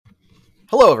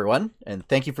Hello, everyone, and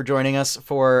thank you for joining us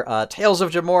for Tales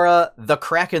of Jamora: The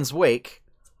Kraken's Wake,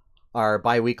 our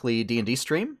bi-weekly D&D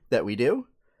stream that we do.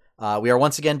 We are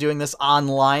once again doing this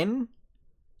online,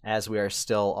 as we are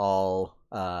still all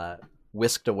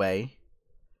whisked away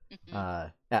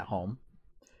at home.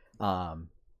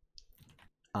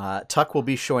 Tuck will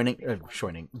be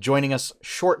joining us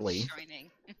shortly,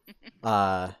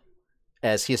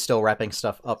 as he is still wrapping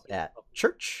stuff up at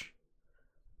church.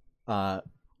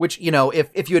 Which, you know,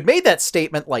 if you had made that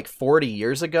statement like 40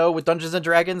 years ago with Dungeons &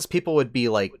 Dragons, people would be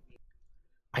like,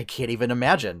 I can't even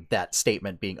imagine that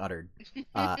statement being uttered.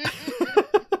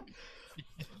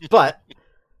 But,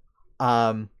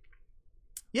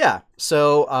 yeah,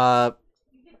 so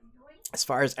as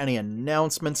far as any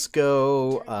announcements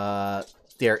go,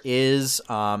 there is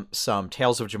some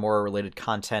Tales of Jamora related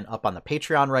content up on the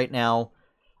Patreon right now,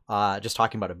 just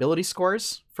talking about ability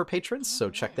scores for patrons, so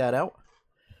check that out.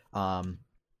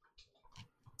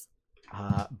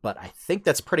 But I think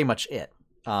that's pretty much it.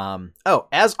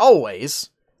 As always,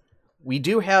 we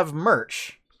do have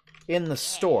merch in the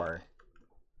store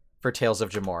for Tales of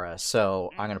Jamora. So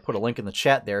I'm going to put a link in the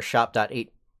chat there,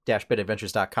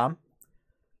 shop.8-bitadventures.com.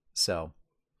 So,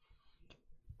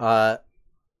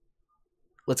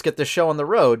 let's get this show on the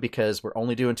road because we're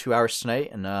only doing 2 hours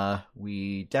tonight, and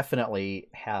we definitely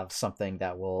have something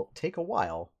that will take a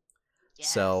while.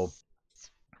 Yes. So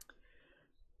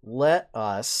let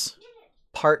us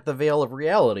part the veil of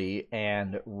reality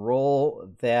and roll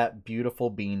that beautiful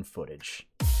bean footage.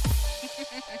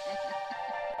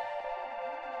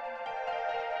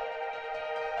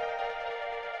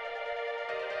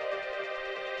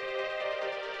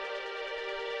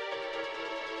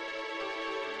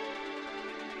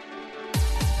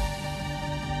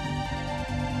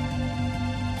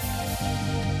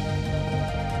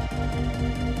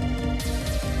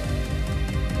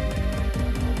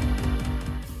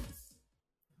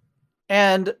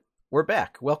 And we're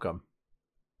back. Welcome.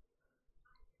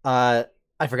 I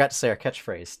forgot to say our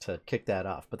catchphrase to kick that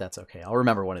off, but that's okay. I'll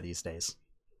remember one of these days.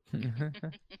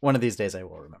 One of these days I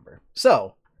will remember.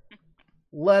 So,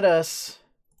 let us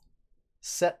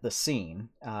set the scene.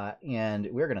 And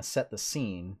we're going to set the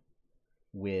scene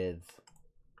with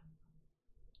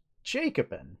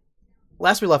Jacobin.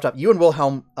 Last we left up, you and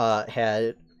Wilhelm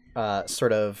had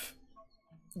sort of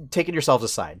taken yourselves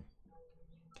aside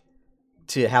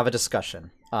to have a discussion.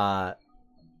 There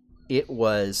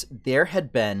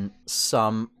had been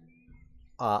some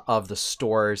of the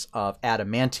stores of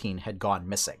adamantine had gone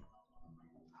missing.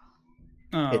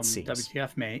 It seems.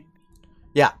 WTF, mate.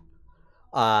 Yeah.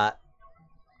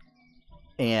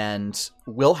 And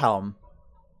Wilhelm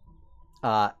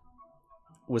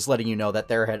was letting you know that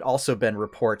there had also been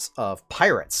reports of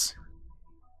pirates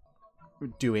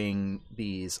doing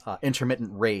these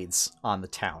intermittent raids on the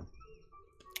town.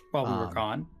 While we were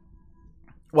gone?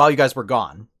 While you guys were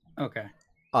gone. Okay.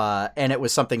 And it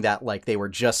was something that, like, they were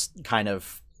just kind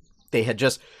of...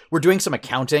 were doing some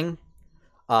accounting,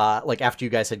 like, after you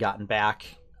guys had gotten back,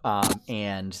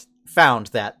 and found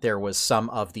that there was some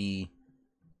of the...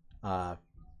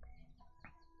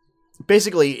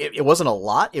 basically, it wasn't a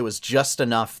lot. It was just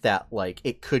enough that, like,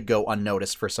 it could go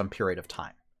unnoticed for some period of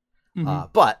time.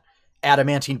 Mm-hmm. But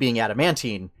adamantine being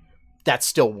adamantine, that's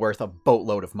still worth a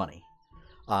boatload of money.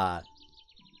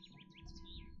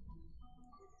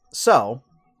 So,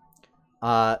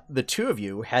 the two of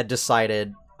you had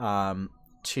decided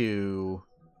to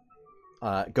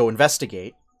go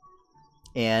investigate,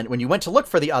 and when you went to look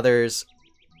for the others,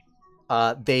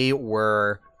 they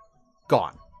were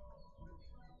gone.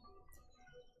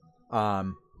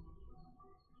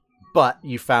 But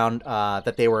you found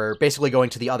that they were basically going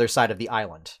to the other side of the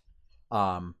island,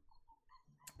 and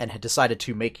had decided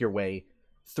to make your way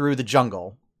through the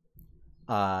jungle,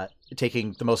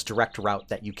 taking the most direct route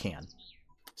that you can.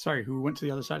 Sorry, who went to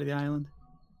the other side of the island?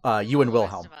 You and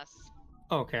Wilhelm.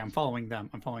 Oh, okay, I'm following them.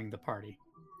 I'm following the party.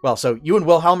 Well, so you and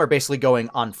Wilhelm are basically going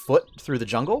on foot through the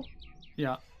jungle.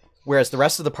 Yeah. Whereas the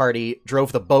rest of the party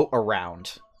drove the boat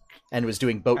around and was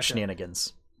doing boat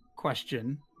shenanigans.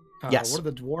 Question. Yes. What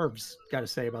do the dwarves got to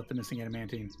say about the missing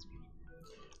adamantine?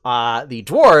 The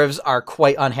dwarves are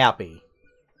quite unhappy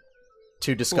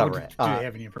to discover it. Do they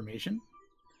have any information?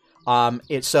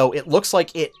 It looks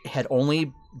like it had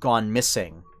only gone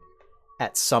missing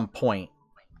at some point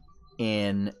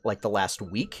in, like, the last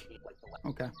week.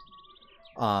 Okay.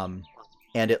 And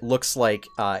it looks like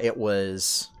it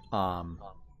was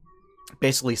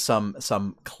basically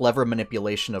some clever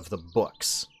manipulation of the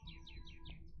books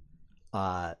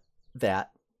that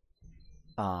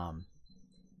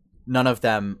none of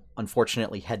them,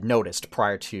 unfortunately, had noticed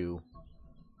prior to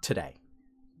today.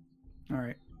 All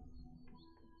right.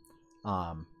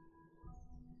 Um,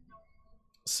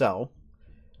 so,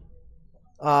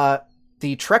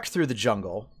 the trek through the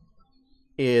jungle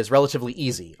is relatively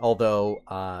easy, although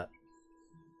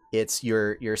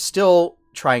you're still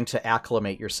trying to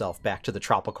acclimate yourself back to the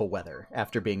tropical weather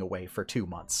after being away for 2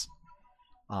 months.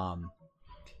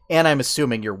 And I'm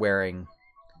assuming you're wearing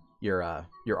your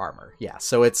armor. Yeah,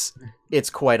 so it's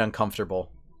quite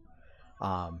uncomfortable.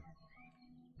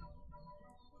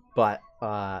 But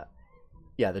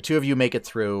yeah, the two of you make it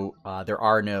through. There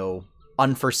are no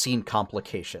unforeseen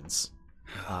complications.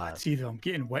 It's either I'm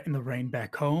getting wet in the rain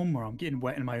back home, or I'm getting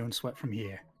wet in my own sweat from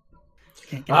here.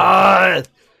 Can't get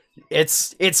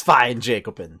it's fine,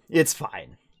 Jacobin. It's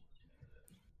fine.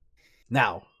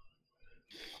 Now,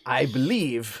 I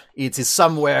believe it is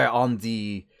somewhere on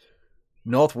the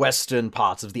northwestern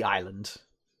part of the island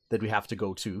that we have to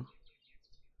go to.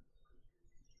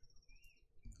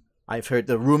 I've heard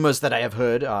the rumors that I have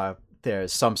heard are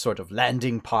there's some sort of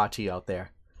landing party out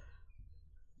there.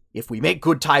 If we make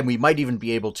good time, we might even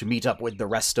be able to meet up with the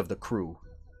rest of the crew.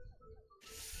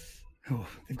 Oh,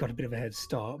 they've got a bit of a head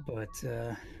start, but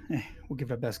we'll give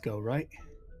it our best go, right?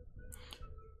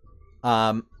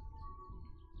 And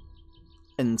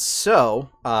so,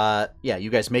 yeah, you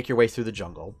guys make your way through the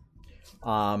jungle.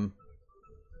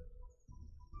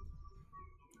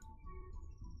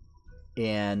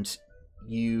 And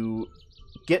you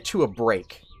get to a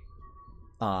break,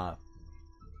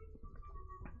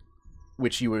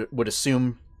 which you would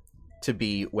assume to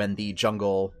be when the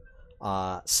jungle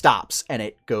stops and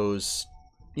it goes,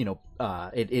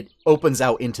 it opens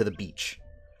out into the beach.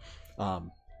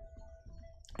 And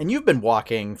you've been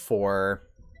walking for,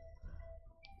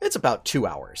 it's about 2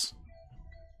 hours.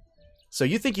 So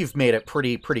you think you've made it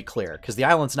pretty clear, because the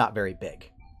island's not very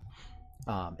big.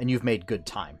 And you've made good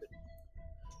time.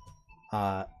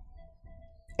 And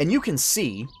you can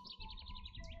see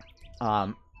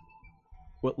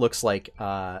what looks like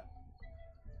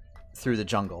through the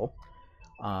jungle.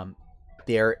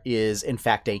 There is, in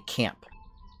fact, a camp.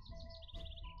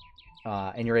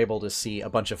 And you're able to see a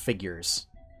bunch of figures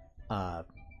that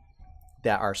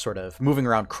are sort of moving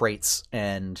around crates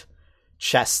and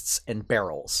chests and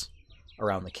barrels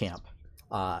around the camp.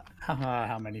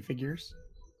 How many figures?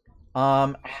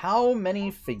 How many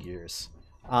figures?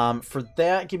 For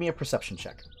that, give me a perception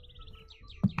check.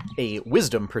 A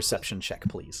wisdom perception check,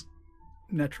 please.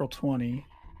 Natural 20.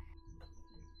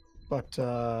 But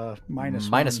minus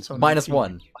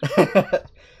one.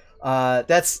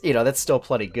 That's still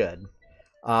plenty good.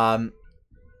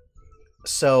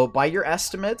 So by your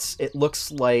estimates, it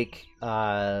looks like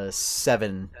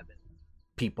 7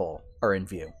 people are in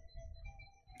view.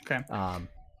 Okay.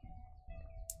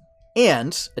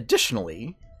 And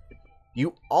additionally,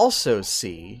 you also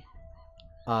see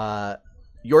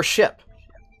your ship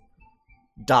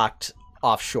docked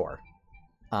offshore.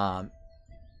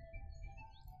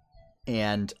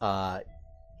 And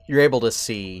you're able to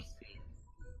see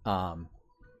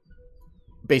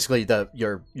basically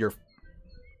your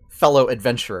fellow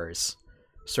adventurers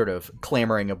sort of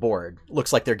clamoring aboard.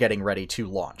 Looks like they're getting ready to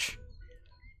launch.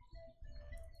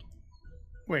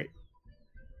 Wait.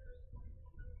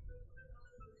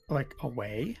 Like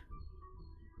away?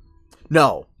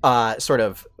 No, sort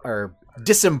of, or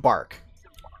disembark.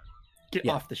 Get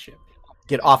off the ship.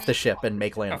 Get off the ship and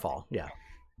make landfall. Yeah.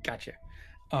 Gotcha.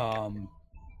 All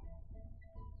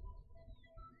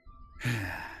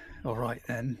right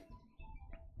then.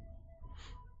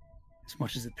 As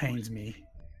much as it pains me,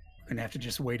 we're gonna have to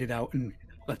just wait it out and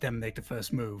let them make the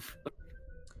first move.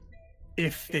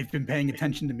 If they've been paying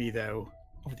attention to me, though,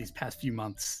 over these past few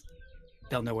months,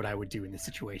 they'll know what I would do in this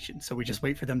situation. So we just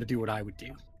wait for them to do what I would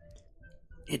do.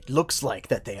 It looks like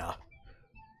that they are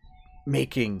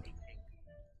making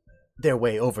their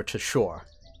way over to shore.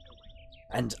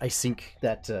 And I think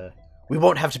that we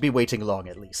won't have to be waiting long,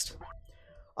 at least.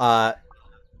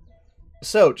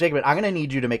 So, Jacob, I'm going to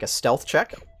need you to make a stealth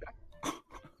check.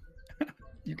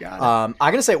 You got it. I'm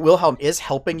going to say Wilhelm is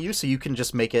helping you, so you can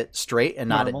just make it straight and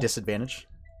not Normal. at disadvantage.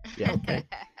 Yeah. Okay.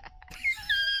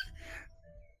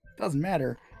 Doesn't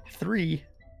matter. 3.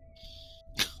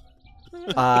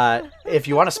 If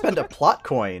you want to spend a plot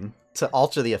coin to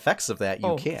alter the effects of that,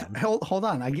 you can. Hold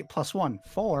on. I get +1.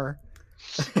 4.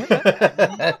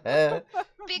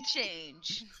 Big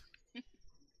change.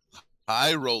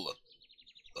 High roller.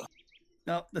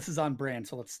 No, this is on brand,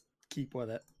 so let's keep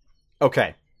with it.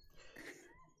 Okay.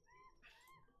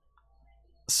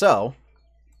 So,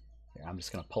 here, I'm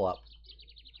just going to pull up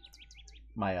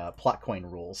my plot coin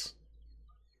rules.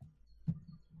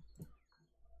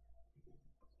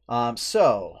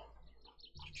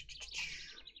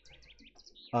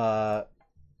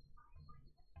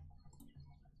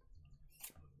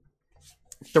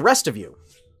 the rest of you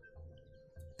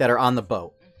that are on the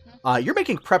boat, you're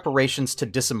making preparations to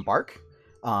disembark.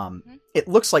 It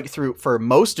looks like for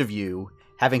most of you,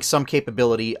 having some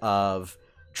capability of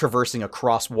traversing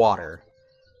across water.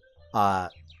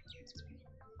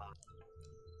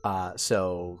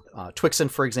 So Twixen,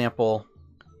 for example.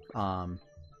 I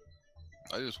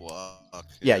just walk.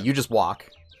 Yeah, you just walk.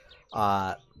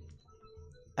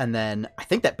 And then I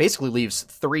think that basically leaves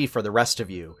 3 for the rest of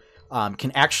you.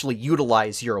 Can actually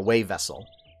utilize your away vessel.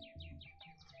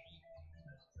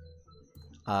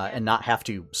 And not have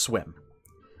to swim.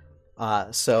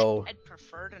 So I'd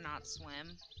prefer to not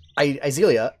swim.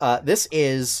 Izelia, this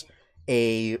is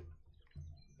a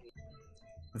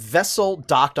vessel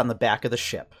docked on the back of the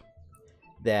ship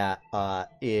that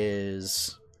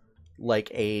is like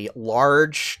a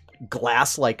large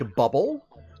glass-like bubble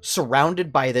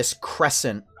surrounded by this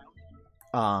crescent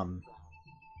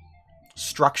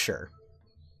structure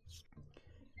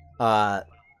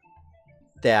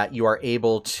that you are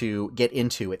able to get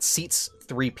into. It seats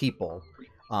 3 people,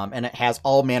 and it has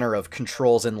all manner of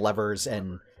controls and levers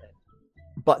and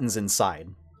buttons inside.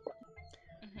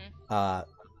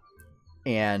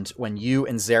 And when you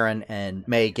and Zarin and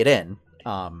May get in,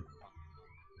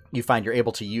 you find you're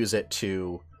able to use it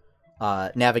to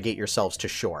navigate yourselves to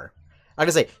shore. I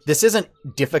gotta say, this isn't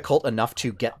difficult enough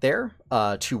to get there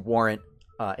to warrant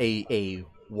a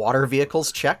water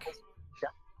vehicles check.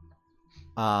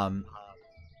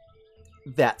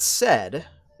 That said,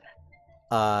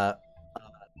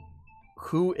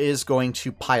 who is going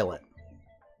to pilot?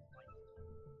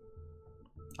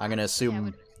 I'm going to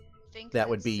assume that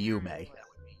would be you, May.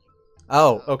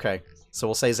 Oh, okay. So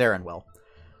we'll say Zarin will.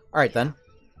 All right, then.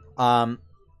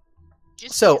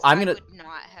 Just so because I'm I going to... would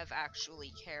not have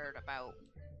actually cared about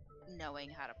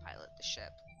knowing how to pilot the ship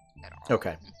at all.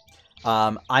 Okay.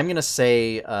 I'm going to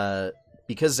say,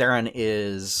 because Zarin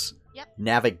is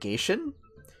navigation,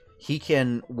 he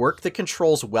can work the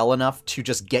controls well enough to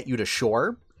just get you to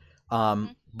shore,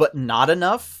 but not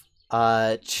enough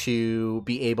to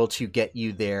be able to get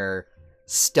you there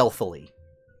stealthily.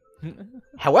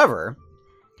 However,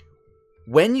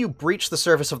 when you breach the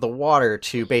surface of the water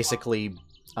to basically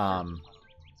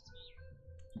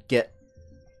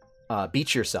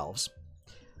beach yourselves,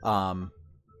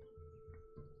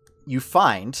 you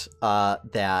find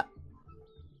that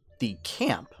the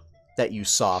camp that you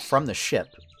saw from the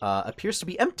ship appears to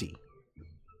be empty.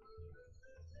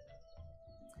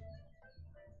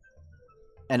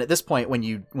 And at this point, when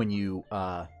you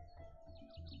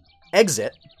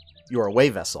exit your away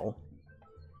vessel,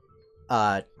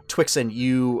 Twixen,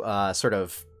 you sort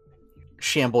of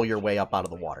shamble your way up out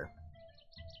of the water.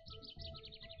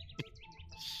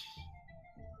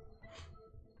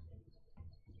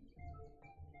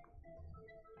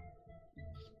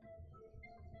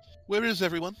 Where is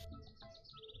everyone?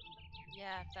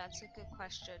 Yeah, that's a good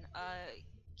question.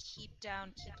 Keep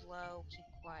down, keep low, keep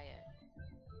quiet.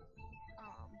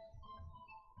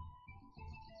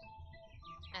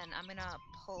 And I'm gonna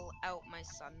pull out my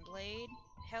sunblade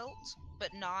hilt,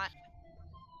 but not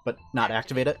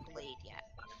activate it? the blade yet.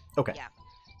 Okay. Yeah.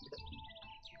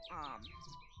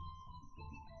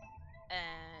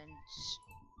 And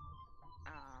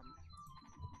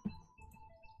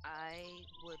I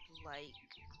would like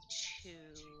to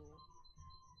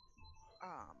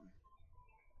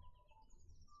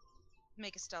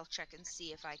make a stealth check and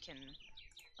see if I can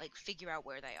figure out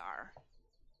where they are.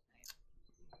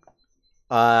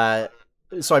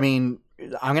 So I mean,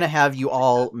 I'm gonna have you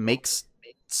all make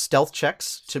stealth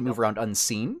checks to move around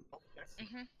unseen.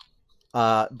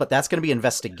 But that's gonna be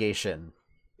investigation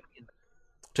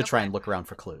to try and look around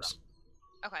for clues.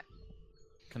 Okay.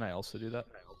 Can I also do that?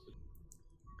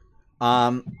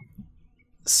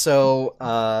 So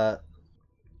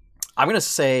I'm gonna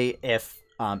say if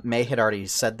May had already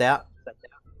said that.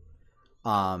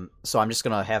 So I'm just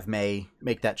gonna have May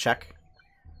make that check.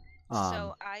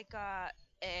 So I got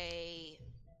a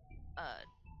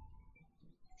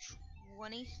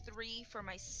 23 for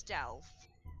my stealth.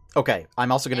 Okay,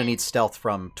 I'm also gonna need stealth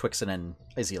from Twixen and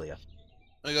Izelia.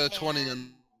 I got a 20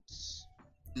 on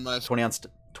my 20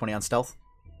 on stealth.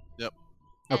 Yep.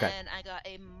 Okay. And I got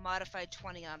a modified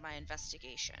 20 on my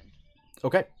investigation.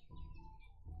 Okay.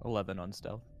 11 on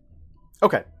stealth.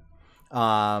 Okay.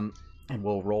 And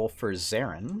we'll roll for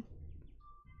Zarin.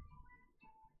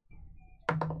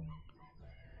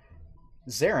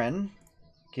 Zarin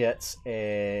gets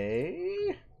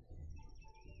a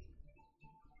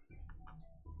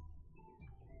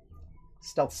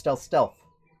stealth,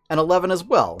 an 11 as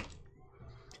well.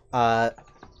 I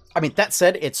mean, that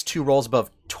said, it's 2 rolls above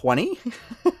 20.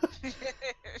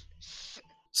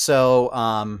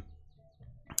 So,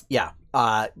 Yeah.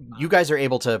 You guys are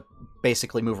able to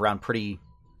basically move around pretty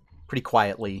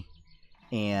quietly,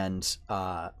 and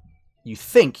you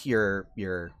think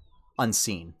you're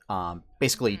unseen.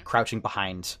 Basically crouching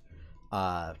behind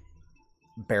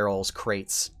barrels,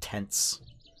 crates, tents,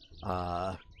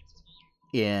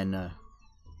 in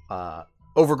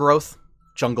overgrowth,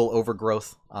 jungle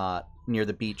overgrowth near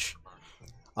the beach.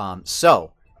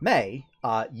 So, May,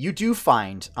 you do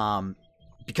find,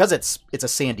 because it's a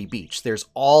sandy beach, there's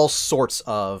all sorts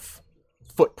of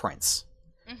footprints.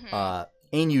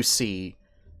 And you see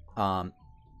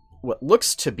what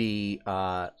looks to be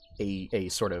a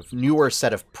sort of newer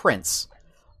set of prints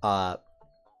of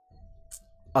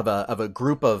a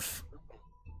group of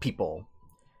people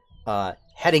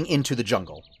heading into the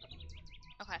jungle.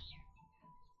 Okay.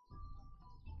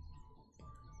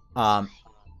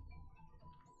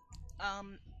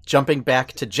 Jumping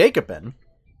back to Jacobin.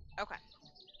 Okay.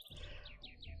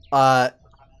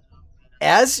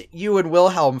 As you and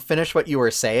Wilhelm finish what you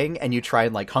were saying, and you try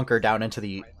and like hunker down into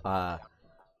the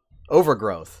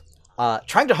overgrowth,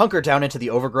 trying to hunker down into the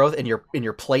overgrowth in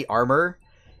your plate armor,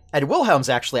 and Wilhelm's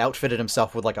actually outfitted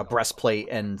himself with like a breastplate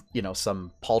and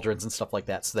some pauldrons and stuff like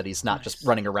that, so that he's not just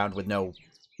running around with no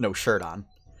shirt on.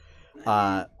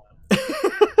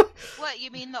 What, you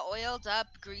mean the oiled up,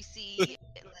 greasy, like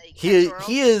he pectorals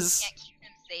is can't keep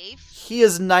him safe? he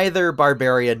is neither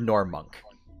barbarian nor monk.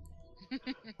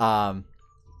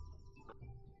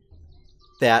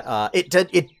 That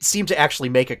it seemed to actually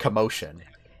make a commotion,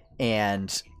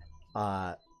 and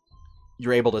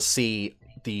you're able to see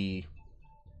the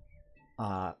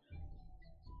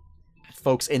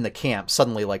folks in the camp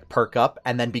suddenly like perk up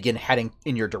and then begin heading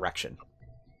in your direction.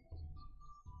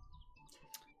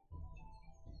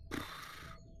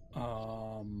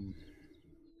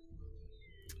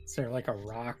 Is there like a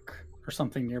rock or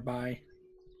something nearby?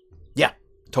 Yeah,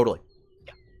 totally.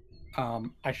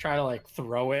 I try to like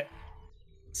throw it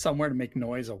somewhere to make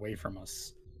noise away from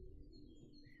us,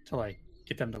 to like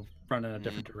get them to run in a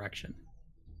different direction,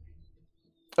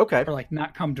 Okay. or like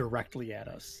not come directly at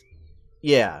us.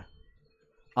 Yeah.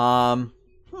 I'm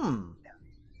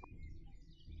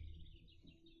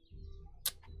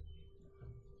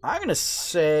gonna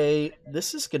say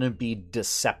this is gonna be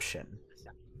deception.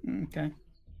 Okay.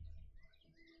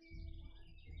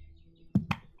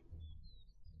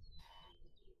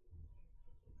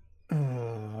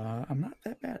 I'm not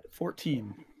that bad.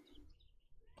 14.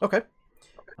 Okay.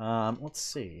 Let's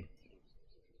see.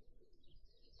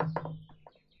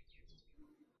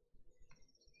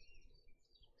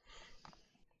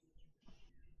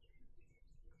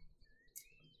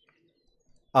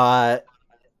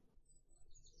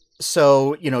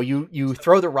 So, you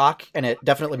throw the rock and it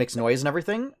definitely makes noise and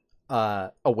everything.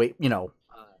 Away, it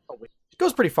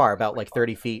goes pretty far, about like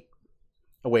 30 feet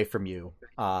away from you.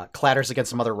 Clatters against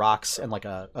some other rocks and like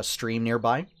a stream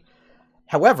nearby.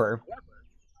 However,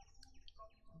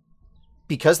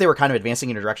 because they were kind of advancing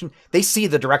in a direction, they see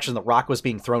the direction the rock was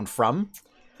being thrown from.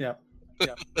 Yep.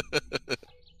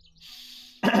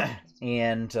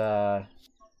 And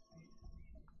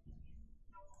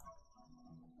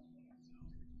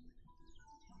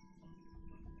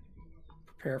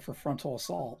Prepare for frontal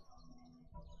assault.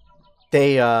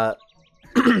 they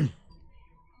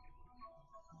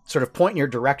sort of point in your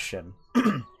direction.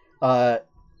 There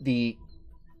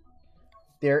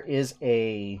is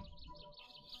a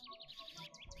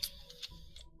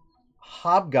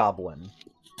hobgoblin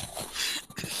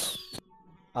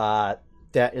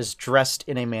that is dressed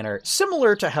in a manner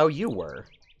similar to how you were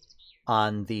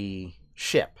on the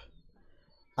ship.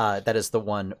 That is the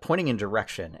one pointing in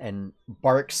direction and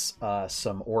barks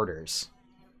some orders.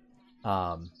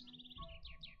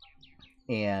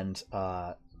 And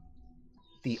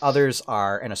the others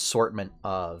are an assortment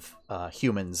of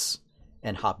humans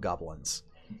and hobgoblins.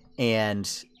 And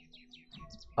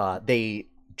they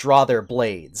draw their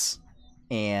blades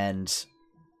and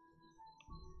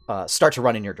start to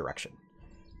run in your direction.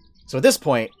 So at this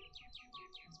point,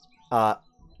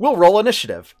 we'll roll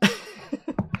initiative.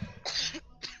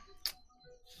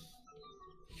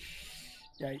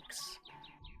 Yikes.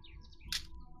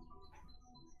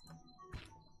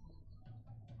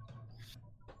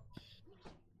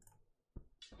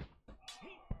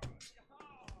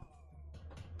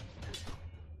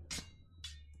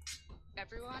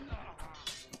 Everyone?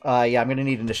 Yeah, I'm going to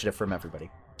need initiative from everybody.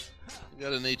 I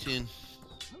got an 18.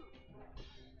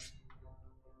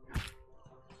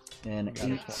 And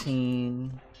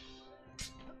 18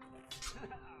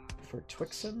 for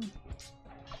Twixen.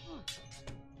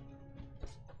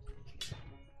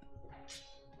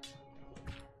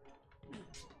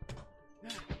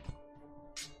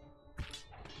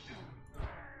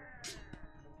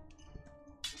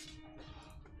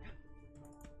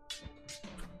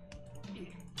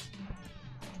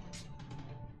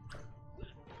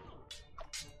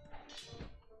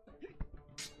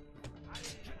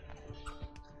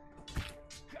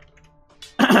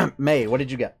 May, what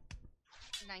did you get?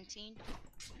 19.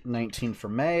 19 for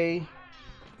May.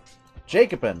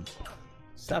 Jacobin.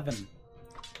 7.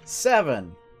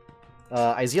 7.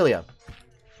 Izelia.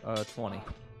 20.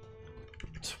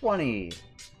 20.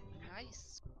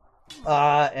 Nice.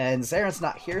 And Zaren's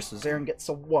not here, so Zaren gets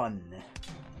a 1.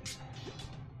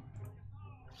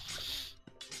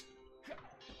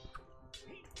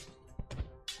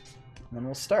 And then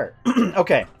we'll start.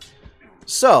 Okay.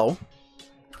 So,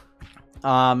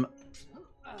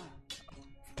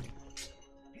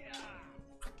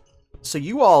 so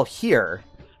you all hear,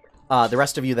 the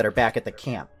rest of you that are back at the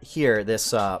camp, hear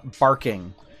this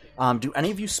barking. Do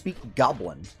any of you speak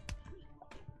Goblin?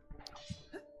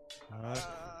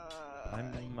 I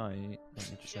might.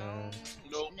 Let me check.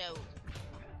 Nope. No.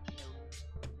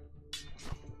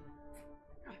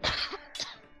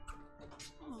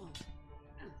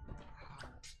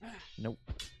 Nope.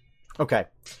 Okay.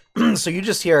 So you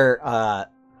just hear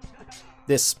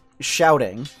this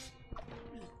shouting.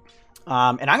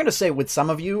 And I'm going to say with some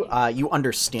of you, you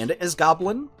understand it as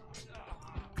Goblin,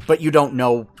 but you don't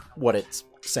know what it's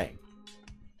saying.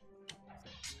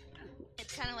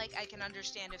 It's kind of like I can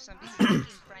understand if somebody's speaking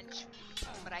French,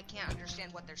 but I can't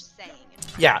understand what they're saying. in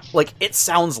French. Yeah, like, it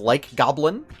sounds like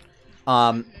Goblin.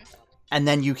 And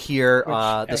then you hear Which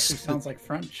actually this. sounds like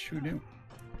French. Who knew?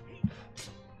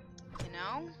 You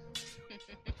know?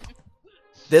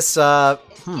 This. canon.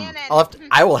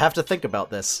 I will have to think about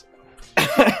this.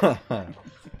 Oh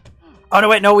no!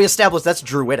 Wait, no. We established that's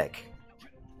Druidic.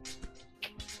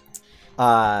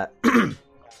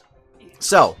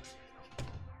 So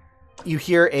you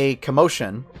hear a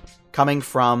commotion coming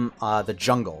from the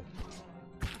jungle.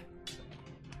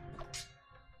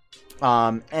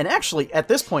 And actually, at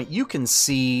this point, you can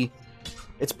see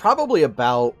it's probably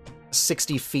about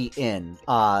 60 feet in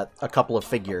a couple of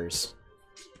figures.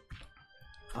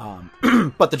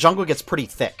 But the jungle gets pretty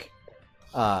thick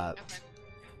Okay.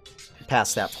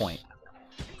 past that point.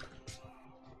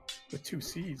 With 2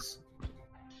 C's.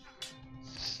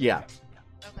 Yeah,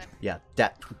 Okay. yeah,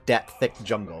 that thick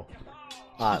jungle.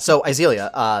 So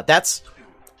Izelia,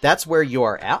 that's where you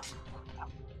are at.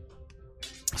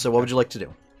 So what would you like to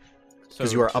do? So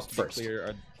 'Cause you are just up to be first.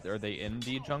 Clear, are they in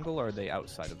the jungle or are they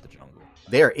outside of the jungle?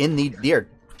 They're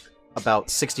about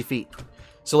 60 feet.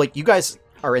 So like you guys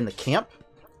are in the camp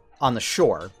on the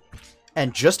shore,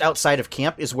 and just outside of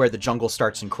camp is where the jungle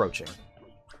starts encroaching.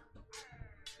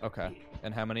 Okay.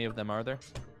 And how many of them are there?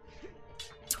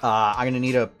 I'm gonna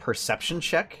need a perception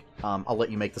check. I'll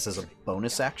let you make this as a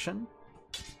bonus action,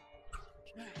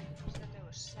 You said there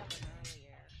was 7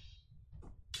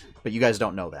 earlier. but you guys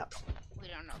don't know that. We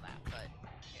don't know that, but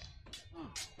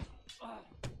yeah.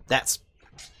 That's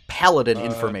paladin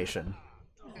information.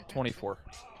 24.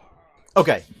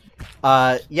 Okay.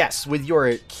 Yes, with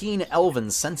your keen elven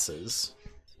senses,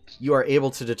 you are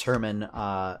able to determine,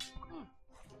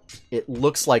 it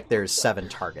looks like there's 7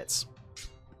 targets.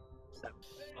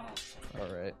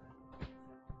 Alright.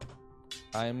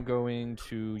 I'm going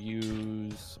to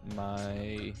use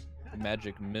my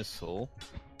magic missile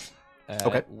at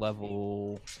Okay.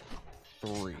 level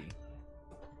 3.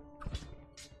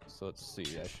 So let's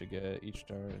see, I should get each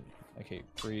dart. Okay,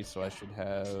 3, so I should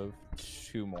have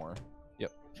 2 more.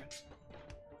 Yep.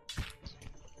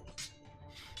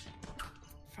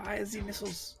 Fire Z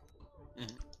missiles.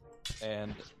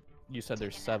 And you said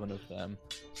there's 7 of them,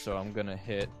 so I'm gonna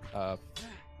hit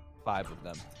 5 of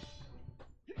them.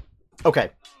 Okay.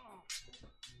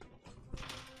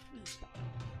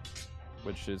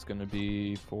 Which is gonna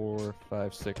be 4,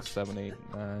 5, 6, 7, 8,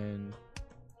 9.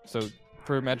 So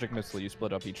for magic missile, you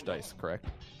split up each dice, correct?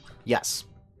 Yes.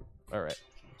 Alright.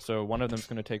 So one of them's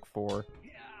gonna take 4.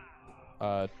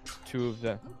 Two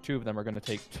of them are gonna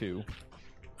take 2.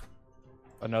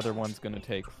 Another one's gonna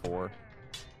take 4.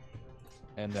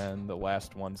 And then the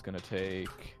last one's gonna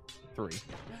take 3.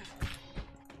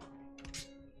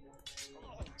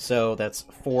 So that's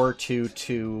 4, 2,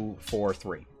 2, 4,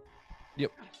 3.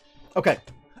 Yep. Okay.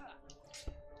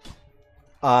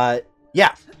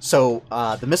 Yeah. So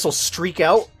the missiles streak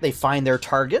out. They find their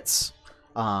targets.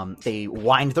 They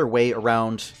wind their way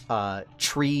around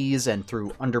trees and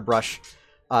through underbrush.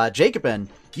 Jacobin,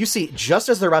 you see, just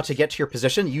as they're about to get to your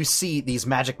position, you see these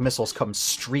magic missiles come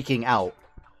streaking out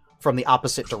from the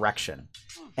opposite direction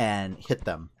and hit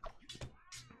them.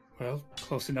 Well,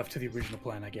 close enough to the original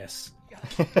plan, I guess.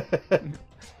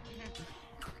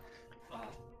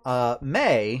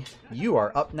 May, you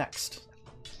are up next.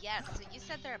 Yeah, so you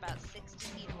said they're about 60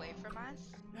 feet away from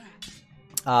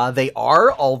us? They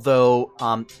are, although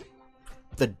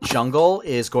the jungle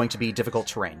is going to be difficult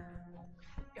terrain.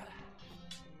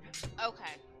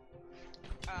 Okay.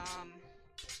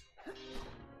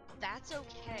 that's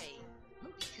okay,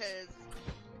 because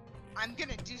I'm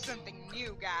gonna do something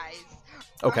new, guys.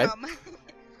 Okay.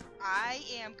 I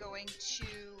am going to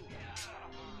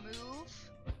move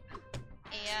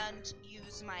and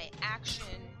use my action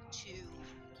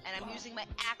and I'm using my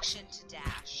action to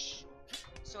dash.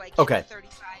 So I get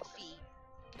 35 feet.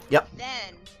 Yep.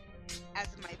 Then, as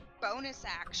my bonus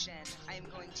action, I'm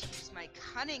going to use my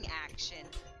cunning action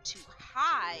to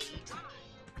hide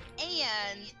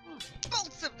and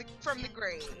bolts from the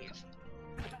grave.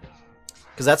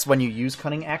 Because that's when you use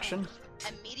cunning action?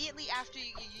 Immediately after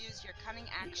you use your cunning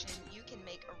action, you can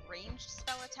make a ranged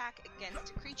spell attack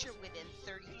against a creature within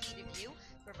 30 feet of you,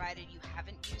 provided you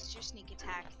haven't used your sneak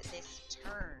attack this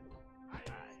turn.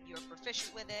 You're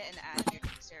proficient with it and add your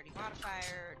dexterity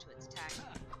modifier to its attack.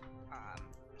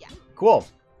 Yeah. Cool.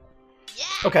 Yeah!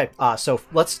 Okay, so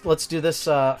let's do this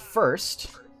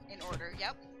first. In order,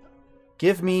 yep.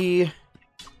 Give me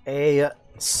a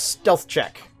stealth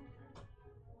check.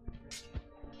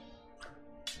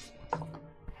 One.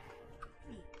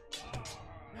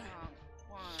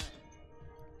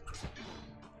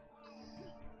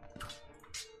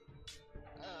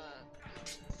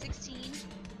 16.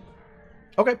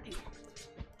 Okay.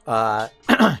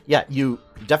 Yeah, you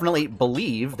definitely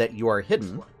believe that you are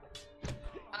hidden.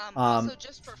 Also,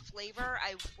 just for flavor,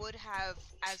 I would have,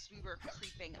 as we were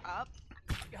creeping up,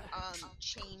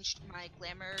 changed my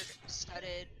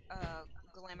glamour-studded,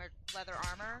 glamour leather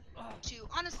armor to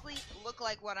honestly look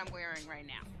like what I'm wearing right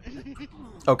now.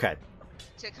 Okay.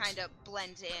 To kind of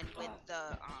blend in with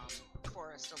the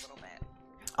forest a little bit.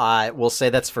 I will say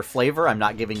that's for flavor. I'm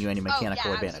not giving you any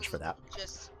mechanical advantage for that.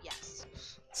 Just, yes.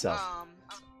 So.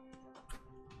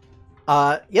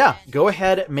 Yeah, go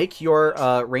ahead, make your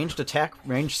ranged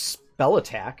spell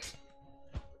attack.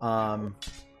 I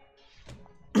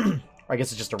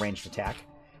guess it's just a ranged attack.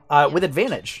 With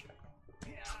advantage.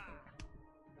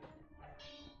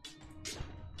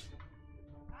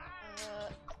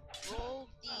 Roll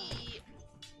the...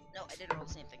 No, I didn't roll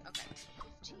the same thing. Okay.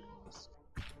 15.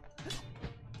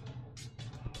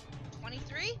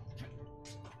 23?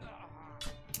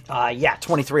 Yeah,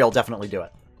 23 will definitely do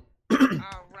it.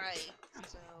 Alright.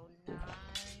 So, 9...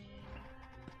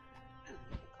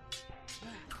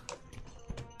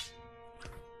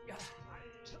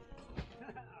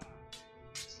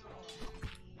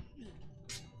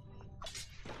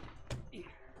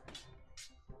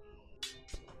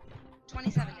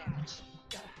 27 damage.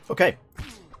 Okay.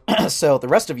 So the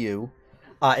rest of you,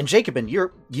 and Jacobin,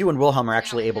 you and Wilhelm are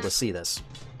actually able to see this.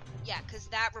 Yeah, because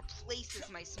that replaces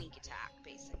my sneak attack,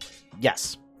 basically.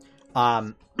 Yes.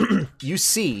 You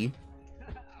see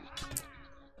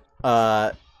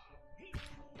a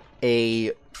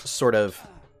sort of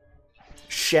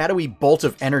shadowy bolt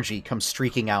of energy come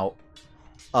streaking out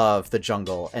of the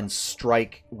jungle and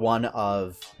strike one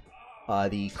of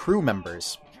the crew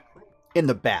members in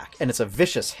the back, and it's a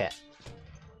vicious hit.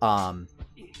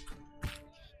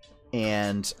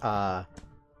 And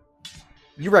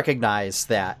you recognize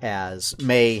that as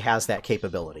May has that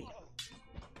capability.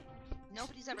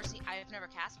 Nobody's ever seen... I've never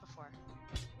cast before.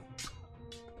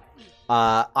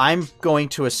 I'm going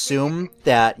to assume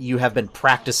that you have been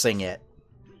practicing it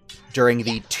during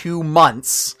the 2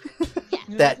 months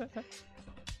that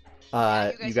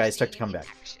you guys took to come back.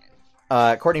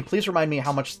 Courtney, please remind me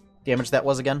how much damage that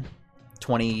was again.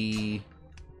 20...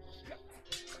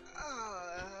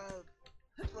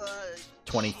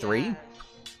 23? Yeah.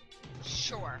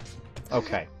 Sure.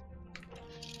 Okay.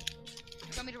 You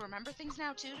want me to remember things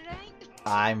now too today?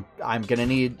 I'm gonna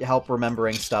need help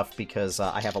remembering stuff because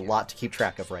I have a lot to keep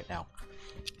track of right now.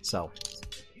 So,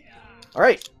 all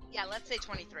right. Yeah, let's say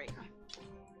 23.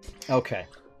 Okay.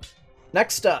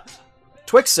 Next up,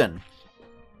 Twixen.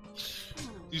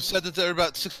 You said that they're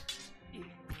about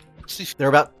 60. They're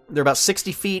about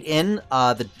 60 feet in.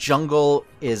 The jungle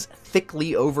is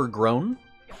thickly overgrown.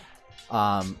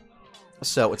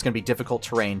 So it's going to be difficult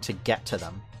terrain to get to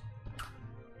them.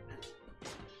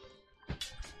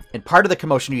 And part of the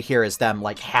commotion you hear is them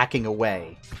like hacking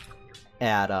away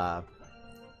at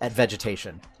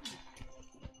vegetation.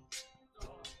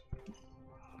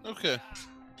 Okay.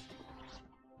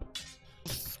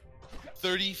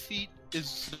 30 feet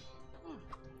is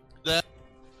that?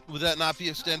 Would that not be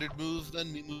a standard move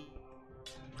then?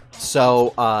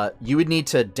 So you would need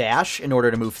to dash in order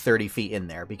to move 30 feet in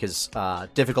there because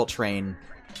difficult terrain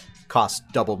costs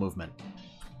double movement.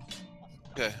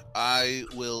 Okay, I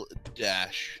will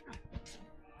dash.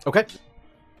 Okay.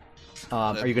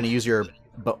 Are you going to use your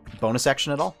bonus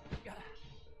action at all?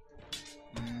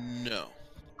 No.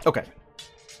 Okay.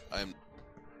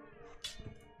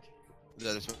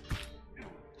 That is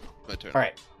my turn. All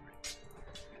right.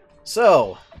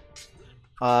 So,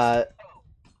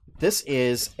 this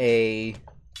is a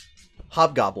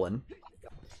hobgoblin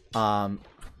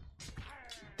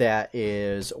that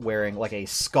is wearing like a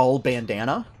skull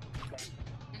bandana,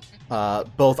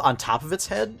 both on top of its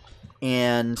head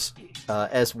and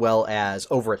as well as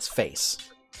over its face,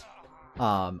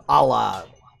 a la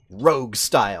rogue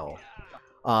style.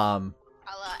 A la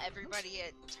everybody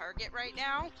at Target right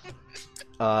now.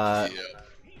 Yeah.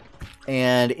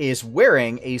 And is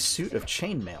wearing a suit of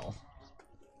chainmail.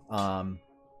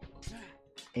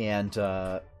 And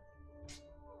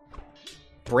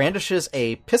brandishes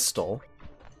a pistol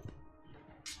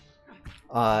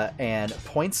and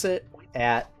points it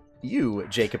at you,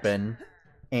 Jacobin,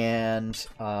 and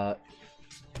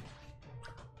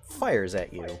fires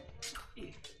at you.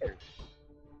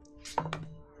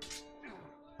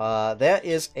 That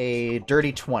is a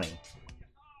dirty 20.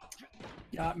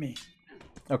 Got me.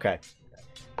 Okay.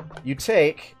 You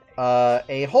take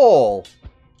a whole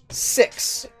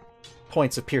 6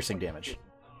 points of piercing damage.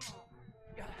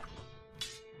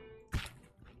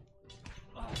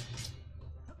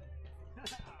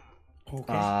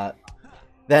 Okay.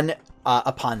 Then,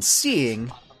 upon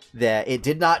seeing that it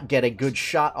did not get a good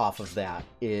shot off of that,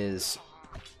 is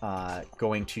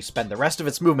going to spend the rest of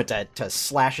its movement to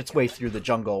slash its way through the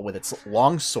jungle with its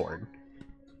long sword,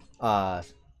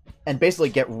 and basically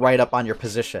get right up on your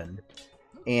position,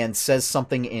 and says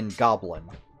something in Goblin.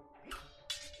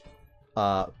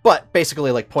 But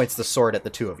basically, like, points the sword at the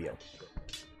two of you.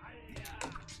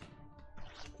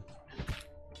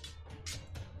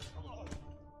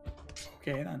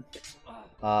 Okay, then.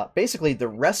 Basically, the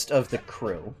rest of the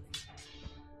crew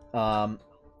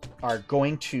are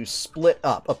going to split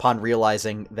up upon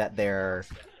realizing that they're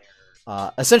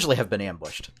essentially have been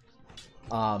ambushed.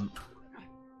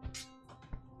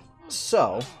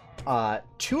 So,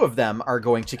 2 of them are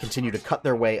going to continue to cut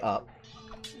their way up.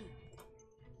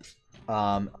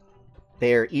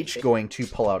 They're each going to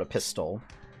pull out a pistol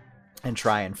and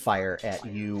try and fire at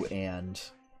you and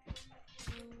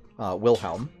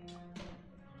Wilhelm.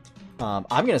 I'm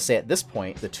going to say at this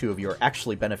point, the 2 of you are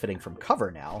actually benefiting from cover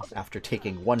now, after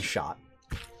taking 1 shot.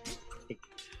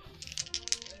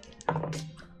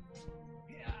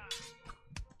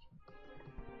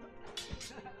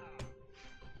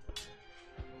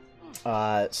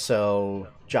 So,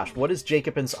 Josh, what is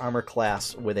Jacobin's armor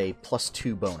class with a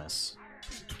 +2 bonus?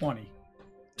 20.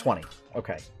 20.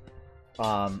 Okay.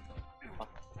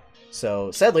 So,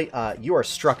 sadly, you are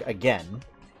struck again.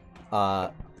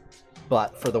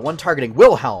 But for the one targeting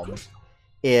Wilhelm,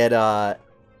 it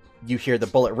you hear the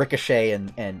bullet ricochet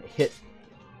and hit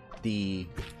the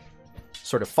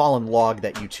sort of fallen log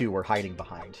that you two were hiding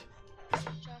behind.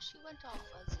 Josh, you went all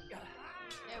fuzzy.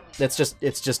 There we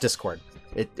It's just Discord.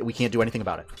 We can't do anything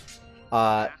about it.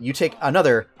 You take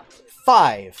another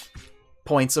 5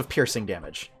 points of piercing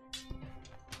damage.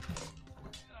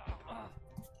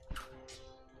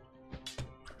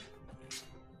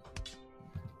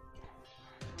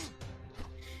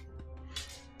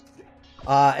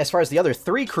 As far as the other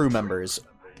 3 crew members,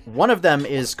 one of them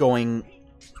is going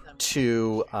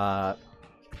to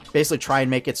basically try and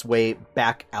make its way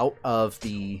back out of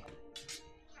the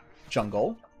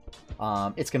jungle.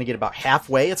 It's going to get about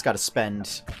halfway. It's got to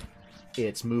spend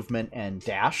its movement and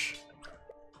dash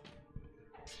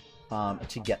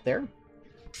to get there.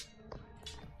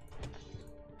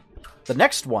 The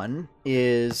next one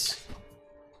is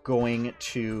going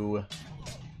to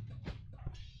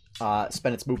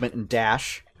spend its movement and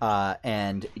dash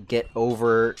and get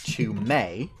over to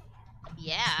May.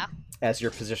 Yeah. As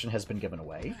your position has been given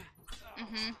away.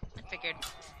 Mm-hmm. I figured.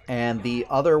 And the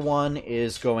other one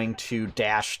is going to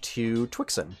dash to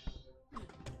Twixen.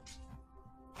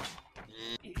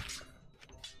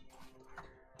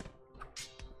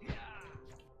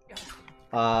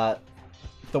 The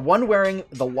one wearing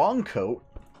the long coat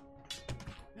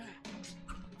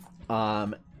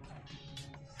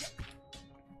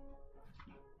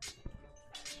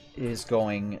is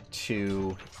going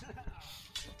to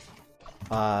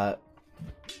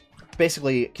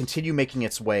basically continue making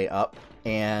its way up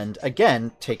and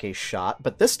again take a shot,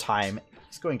 but this time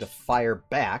it's going to fire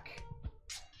back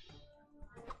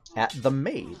at the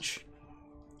mage,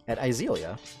 at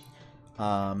Izelia.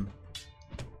 And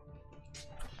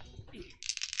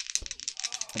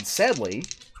sadly,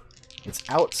 it's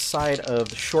outside of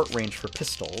the short range for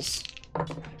pistols,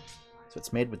 so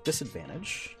it's made with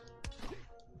disadvantage.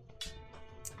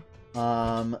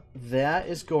 That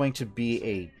is going to be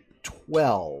a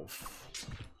 12.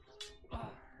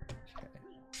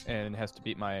 And it has to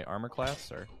beat my armor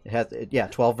class, or? It has, yeah,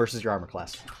 12 versus your armor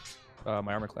class.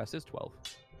 My armor class is 12.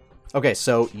 Okay,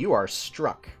 so you are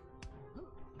struck.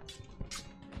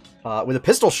 with a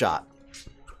pistol shot.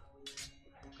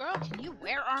 Girl, can you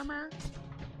wear armor?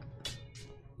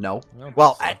 No. No,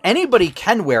 Well, so- anybody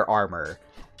can wear armor.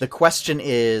 The question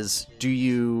is, do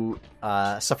you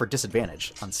suffer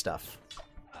disadvantage on stuff?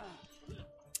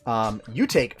 You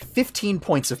take 15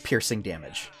 points of piercing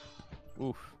damage.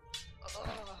 Oof. Ugh.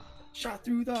 Shot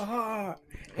through the heart.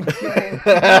 Okay, we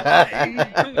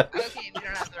don't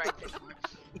have the right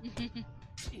thing.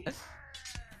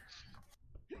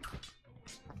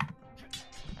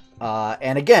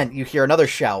 And again, you hear another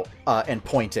shout and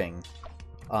pointing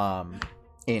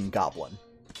in Goblin.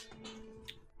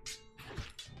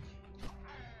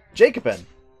 Jacobin,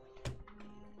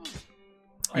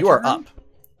 you are up.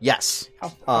 Yes.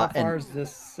 How and- far is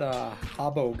this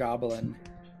hobo goblin?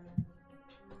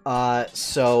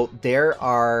 So there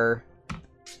are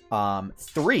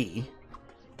 3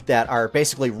 that are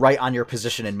basically right on your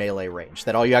position in melee range.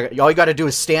 That all you got to do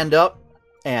is stand up,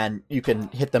 and you can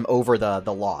hit them over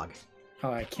the log.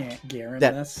 Oh, I can't guarantee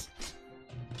That- this.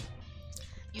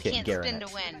 You Can't can't guarantee spin it.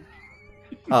 to win.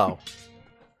 Oh,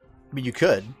 but you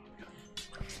could.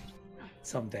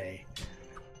 Someday.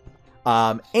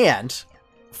 And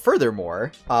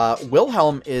furthermore,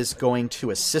 Wilhelm is going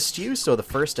to assist you. So the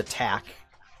first attack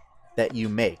that you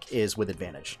make is with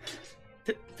advantage.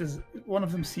 Does one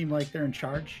of them seem like they're in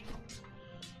charge?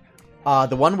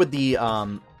 The one with the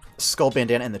skull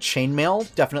bandana and the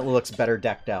chainmail definitely looks better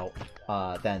decked out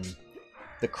than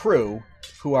the crew,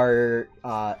 who are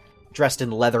dressed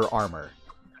in leather armor.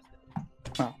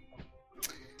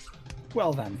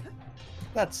 Well then,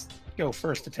 let's go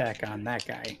first attack on that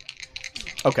guy.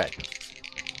 Okay.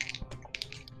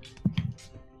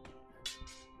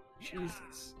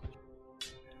 Jesus.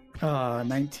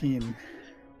 19.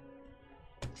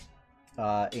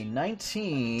 A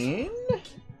 19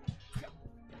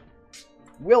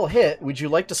 will hit. Would you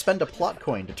like to spend a plot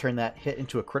coin to turn that hit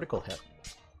into a critical hit?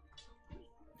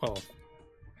 Well,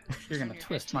 you're gonna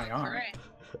twist my arm. Alright.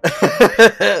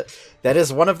 That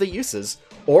is one of the uses.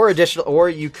 Or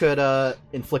you could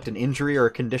inflict an injury or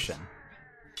a condition.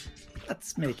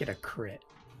 Let's make it a crit.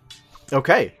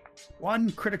 Okay.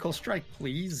 1 critical strike,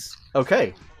 please.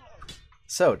 Okay.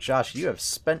 So, Josh, you have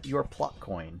spent your plot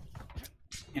coin.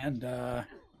 And we're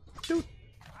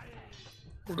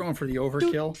going for the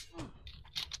overkill.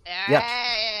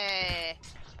 Hey,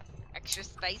 extra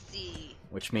spicy.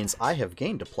 Which means I have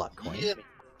gained a plot coin. Yeah.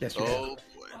 Yes, you have. Oh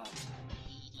boy.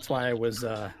 That's why I was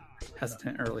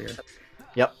hesitant earlier.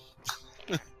 Yep.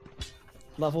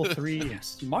 Level 3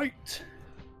 smite.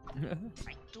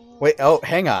 Wait, oh,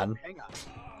 hang on.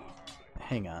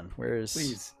 Hang on. Where's...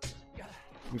 Please.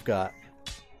 We've got...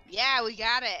 Yeah, we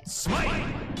got it.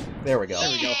 There we go.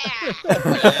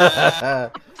 Yeah.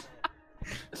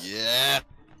 Yeah.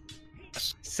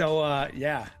 So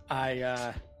yeah,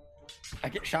 I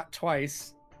get shot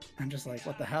twice. I'm just like,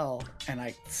 what the hell? And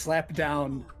I slap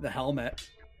down the helmet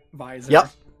visor. Yep.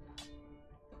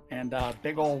 And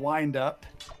big ol' wind up.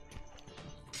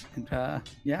 And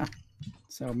yeah.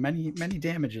 So many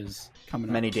damages coming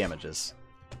up. Many damages.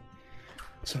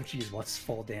 So geez, what's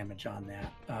full damage on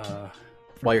that?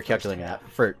 While you're calculating that,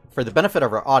 for the benefit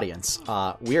of our audience,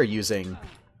 we are using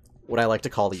what I like to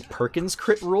call the Perkins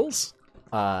crit rules,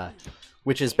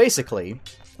 which is basically,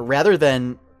 rather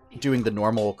than doing the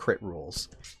normal crit rules,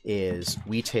 is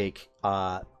we take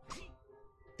so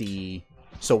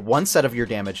one set of your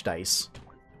damage dice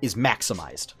is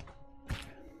maximized,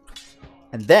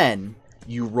 and then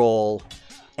you roll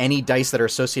any dice that are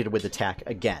associated with attack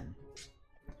again.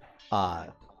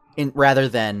 Rather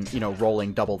than,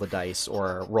 rolling double the dice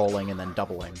or rolling and then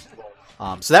doubling.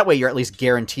 So that way you're at least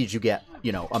guaranteed you get,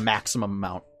 a maximum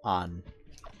amount on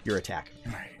your attack.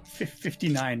 All right,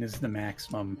 59 is the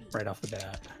maximum right off the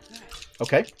bat.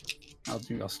 Okay.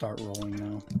 I'll start rolling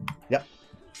now. Yep.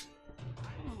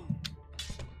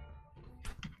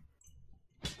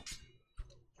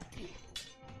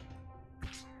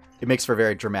 It makes for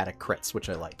very dramatic crits, which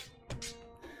I like.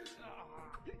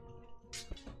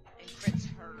 And crits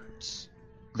hurt.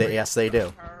 Yes, they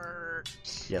do. Hurt.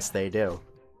 Yes, they do.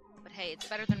 But hey, it's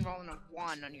better than rolling a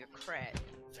 1 on your crit.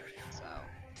 So.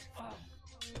 I'm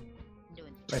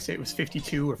doing Did I say it was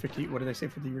 52 or 50? What did I say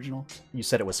for the original? You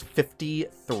said it was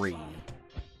 53.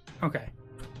 Okay.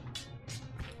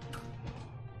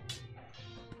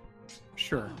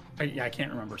 Sure. I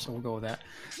can't remember, so we'll go with that.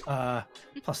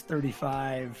 Plus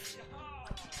 35,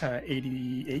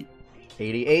 88.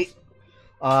 88.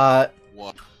 What?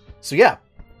 So yeah,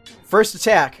 first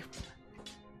attack.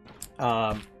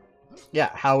 Yeah,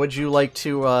 how would you like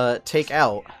to take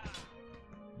out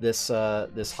this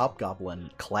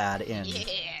hobgoblin clad in Yeah.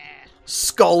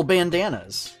 skull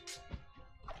bandanas?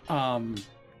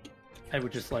 I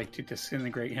would just like to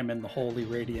disintegrate him in the holy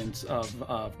radiance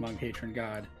of my patron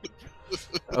god.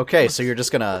 Okay, so you're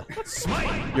just gonna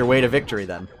your way to victory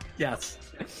then. Yes.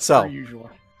 So, Per usual.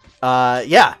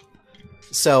 yeah.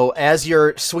 So as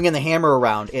you're swinging the hammer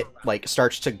around, it like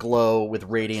starts to glow with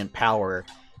radiant power,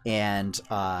 and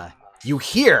you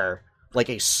hear like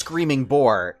a screaming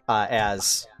boar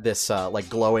as this like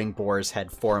glowing boar's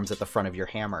head forms at the front of your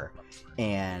hammer,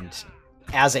 and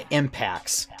as it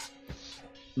impacts,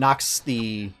 knocks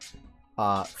the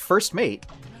first mate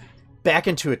back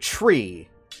into a tree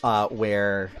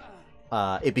where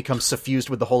it becomes suffused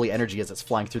with the holy energy as it's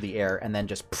flying through the air, and then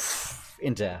just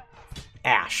into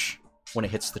ash when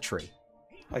it hits the tree.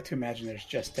 I like to imagine there's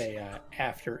just a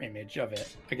after image of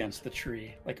it against the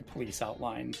tree, like a police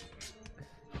outline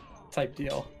type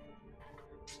deal.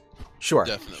 Sure.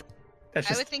 Definitely. That's I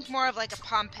just would think more of like a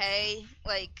Pompeii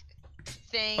like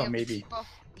thing. Oh, of maybe. people.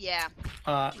 Yeah.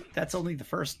 That's only the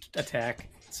first attack.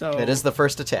 So That is the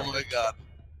first attack. Oh my god.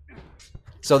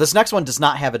 So this next one does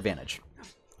not have advantage.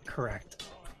 correct.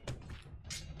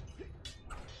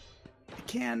 I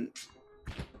can,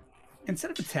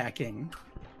 instead of attacking,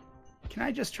 can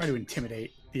I just try to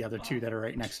intimidate the other two that are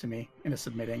right next to me into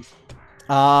submitting?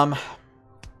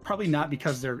 Probably not,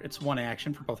 because it's one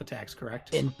action for both attacks,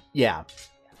 correct? Yeah.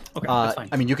 Okay, that's fine.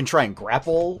 I mean, you can try and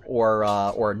grapple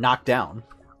or knock down.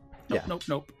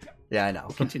 Nope. Yeah, I know.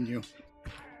 Continue.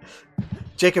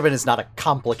 Jacobin is not a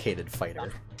complicated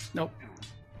fighter. Nope.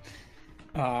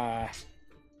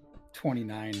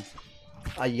 29.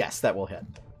 Yes, that will hit.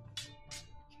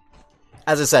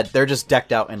 As I said, they're just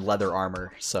decked out in leather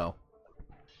armor, so...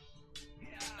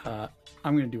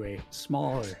 I'm going to do a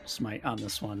smaller smite on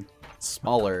this one.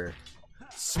 Smaller.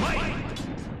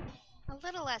 A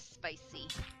little less spicy.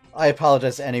 I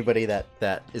apologize to anybody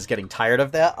that is getting tired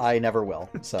of that. I never will,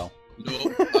 so... No,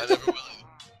 I never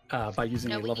will. By using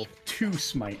No, a we level need- 2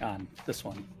 smite on this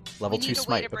one. Level we 2 need a way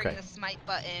smite, to bring okay. the smite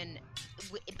button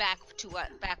back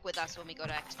with us when we go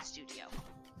back to the studio.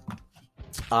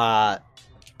 I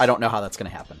don't know how that's going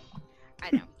to happen, I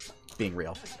know. being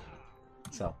real.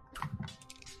 So...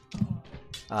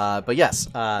 but yes,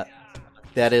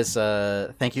 that is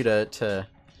thank you to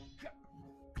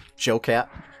Joe Cat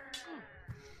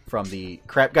from the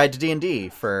Crap Guide to D&D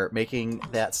for making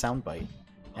that soundbite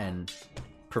and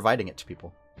providing it to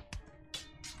people.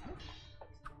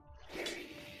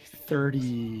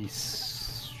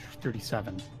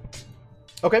 37.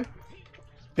 Okay.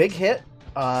 Big hit.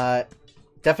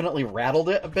 Definitely rattled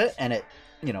it a bit, and it,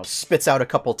 spits out a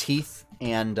couple teeth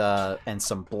and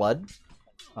some blood.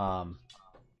 We'll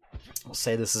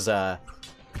say this is a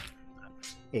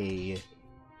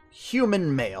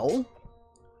human male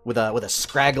with a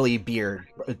scraggly beard,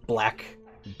 black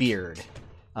beard,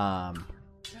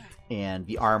 and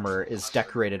the armor is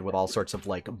decorated with all sorts of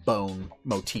like bone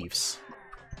motifs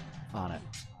on it.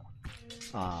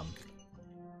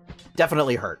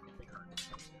 Definitely hurt.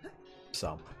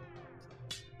 So,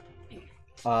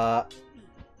 and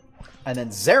then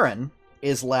Zarin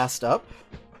is last up.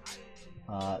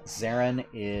 Zarin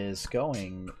is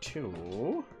going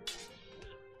to...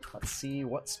 Let's see,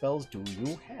 what spells do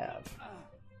you have?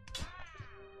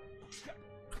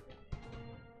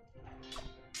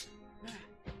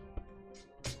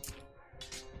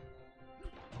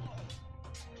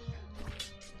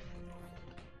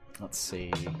 Let's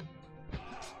see.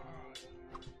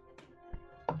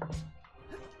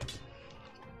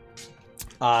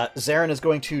 Zarin is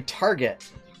going to target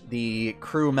the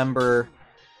crew member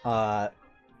that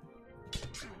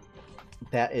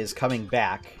is coming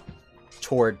back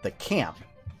toward the camp,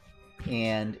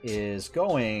 and is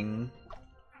going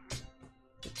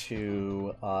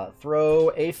to throw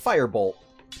a firebolt.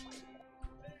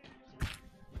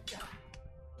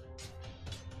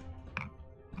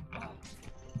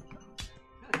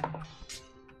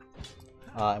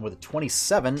 And with a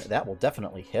 27, that will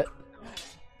definitely hit.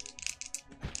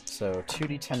 So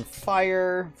 2d10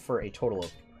 fire for a total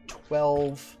of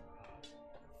 12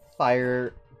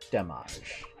 fire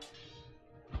damage.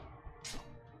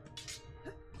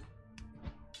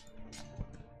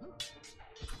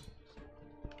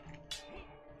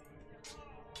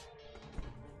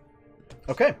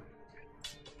 Okay.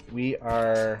 We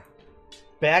are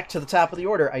back to the top of the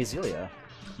order. Izelia,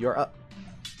 you're up.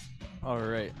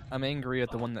 Alright, I'm angry at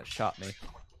the one that shot me.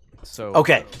 So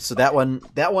Okay, so that one,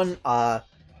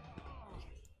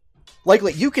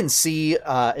 likely you can see,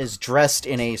 is dressed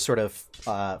in a sort of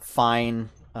fine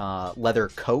leather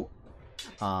coat,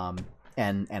 and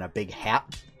a big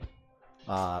hat.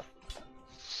 But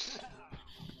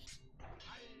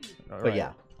alright.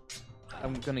 yeah,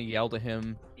 I'm gonna yell to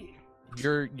him,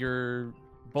 You're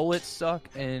bullets suck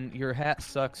and your hat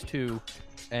sucks too,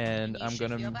 and You I'm should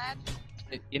gonna feel bad?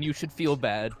 and you should feel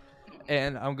bad,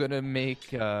 and I'm gonna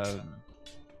make and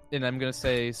I'm gonna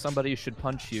say somebody should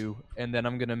punch you, and then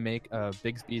I'm gonna make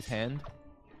Bigsby's hand.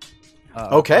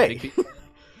 Okay. Bigsby,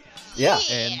 Yeah.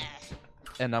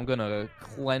 and I'm gonna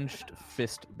clenched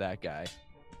fist that guy.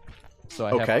 So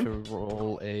I Okay. have to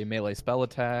roll a melee spell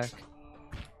attack.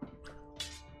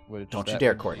 Which Don't you that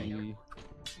dare, would Courtney. be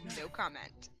No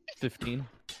comment. 15.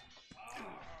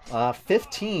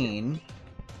 15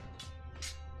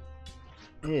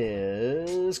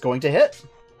 is going to hit.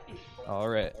 All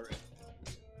right.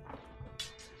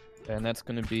 And that's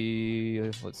going to be,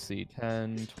 let's see,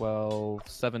 10, 12,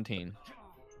 17.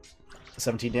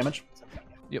 17 damage.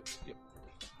 Yep.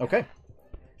 Okay.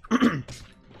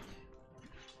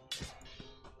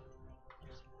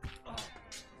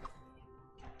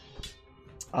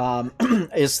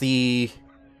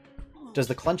 Does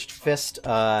the clenched fist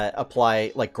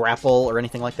apply like grapple or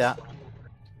anything like that?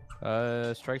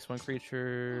 Strikes one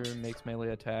creature, makes melee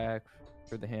attack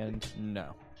for the hand.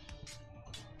 No.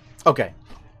 Okay.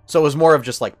 So it was more of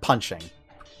just like punching.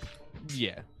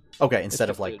 Yeah. Okay, It's instead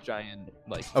of just like a giant,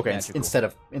 like, okay, magical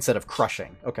instead of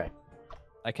crushing. Okay.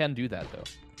 I can do that though.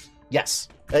 Yes.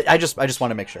 I just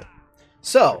want to make sure.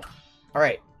 So, all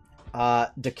right.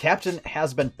 The captain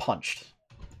has been punched.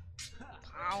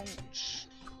 Ouch.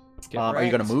 Get Are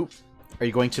you going to wrecked. move? Are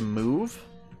you going to move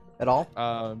at all?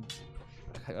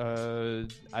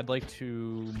 I'd like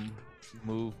to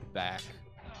move back,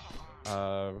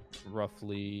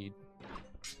 roughly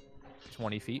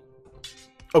 20 feet.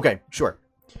 Okay, sure.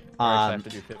 Or I have to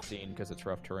do 15 because it's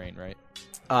rough terrain, right?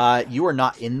 You are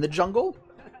not in the jungle,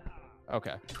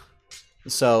 Okay.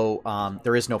 so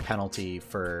there is no penalty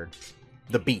for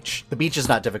the beach. The beach is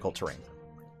not difficult terrain.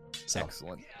 So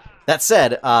Excellent. that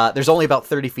said, there's only about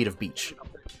 30 feet of beach.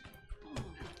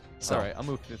 So All right, I'll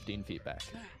move 15 feet back.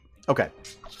 okay,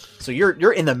 so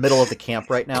you're in the middle of the camp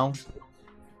right now.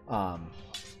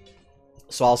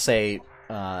 So I'll say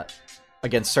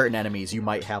against certain enemies, you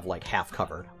might have like half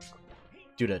cover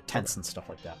due to tents and stuff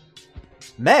like that.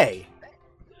 May,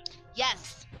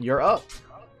 Yes. you're up.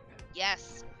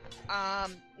 Yes.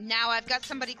 Now I've got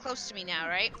somebody close to me now,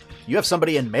 right? You have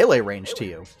somebody in melee range to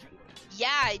you. Yeah,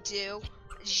 I do.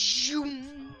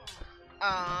 Zoom.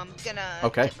 Gonna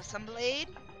Okay. get my sunblade.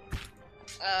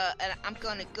 And I'm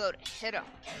gonna go to hit him.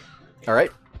 All right.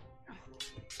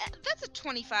 That's a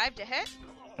 25 to hit.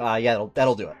 Yeah,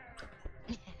 that'll do it.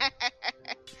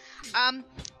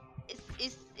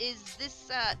 Is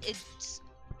this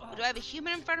do I have a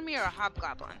human in front of me or a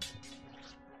hobgoblin?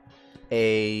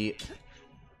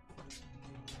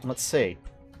 Let's see.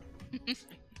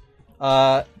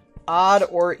 Odd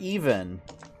or even?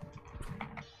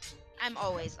 I'm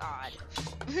always odd.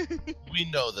 We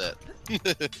know that.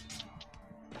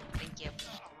 Thank you.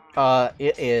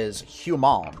 It is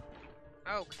human.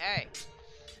 Okay.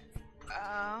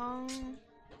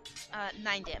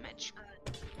 9 damage.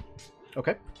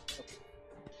 Okay.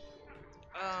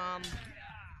 Can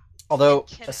Although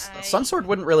I- Sunsword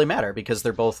wouldn't really matter because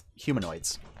they're both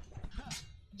humanoids.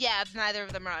 Yeah, neither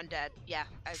of them are undead. Yeah,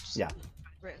 I just Yeah.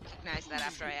 recognized that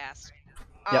after I asked.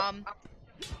 Yep.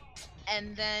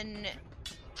 And then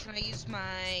can I use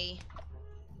my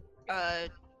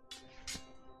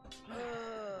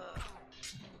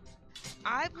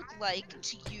I would like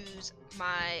to use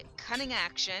my cunning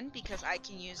action because I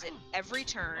can use it every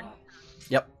turn.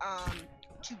 Yep.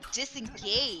 To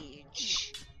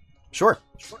disengage. Sure.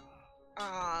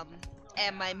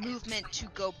 And my movement to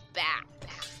go back.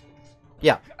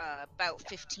 Yeah. About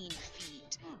 15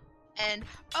 feet. And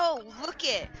oh, look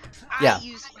it! Yeah. I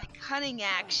used my cunning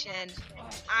action.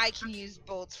 I can use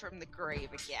bolts from the grave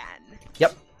again.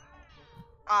 Yep.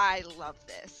 I love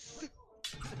this.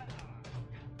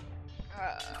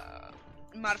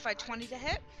 Modified 20 to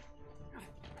hit.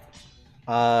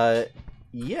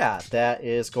 Yeah, that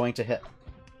is going to hit.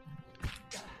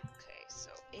 Okay, so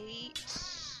 8,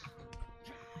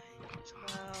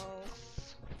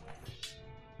 12,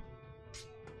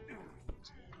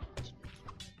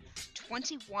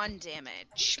 21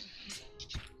 damage.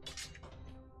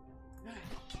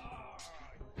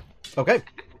 Okay.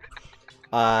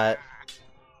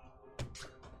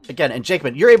 Again, and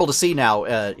Jacob, you're able to see now.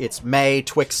 It's May,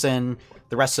 Twixen,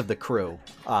 the rest of the crew,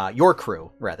 your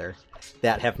crew rather,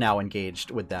 that have now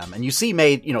engaged with them, and you see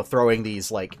May, throwing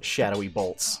these like shadowy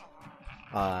bolts.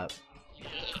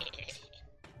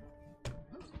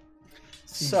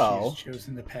 So she's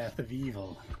chosen the path of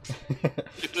evil.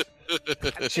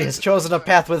 she has chosen a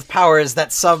path with powers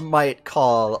that some might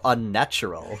call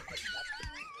unnatural.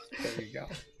 There you go.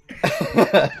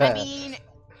 I mean,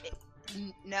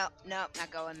 No,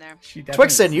 not going there. She definitely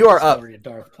Twixen, you are the up. story of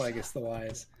Darth Plagueis the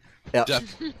Wise. Yep.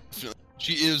 Definitely.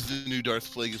 She is the new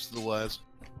Darth Plagueis the Wise.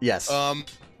 Yes.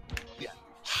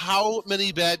 How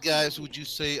many bad guys would you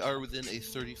say are within a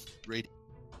 30-foot radius?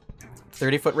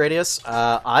 30-foot radius?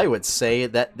 I would say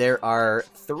that there are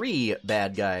 3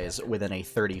 bad guys within a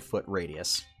 30-foot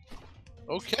radius.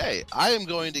 Okay, I am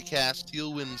going to cast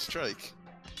Steel Wind Strike.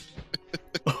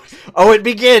 Oh, it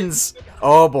begins!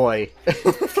 Oh, boy.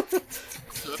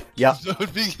 Yep. So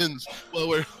it begins while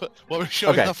we're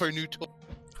showing Okay. off our new toy.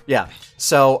 Yeah.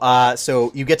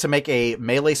 So you get to make a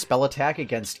melee spell attack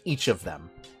against each of them.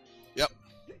 Yep.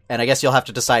 And I guess you'll have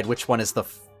to decide which one is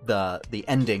the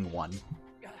ending one.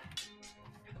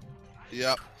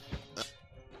 Yep.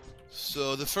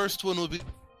 So the first one will be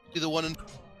the one, and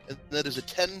that is a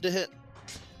 10 to hit.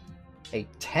 A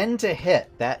 10 to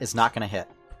hit. That is not going to hit.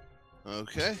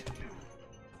 Okay.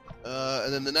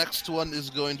 And then the next one is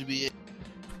going to be a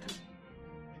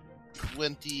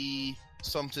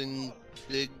 20-something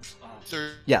big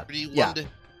 31 Yeah. to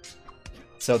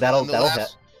So that'll and the hit.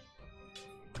 last-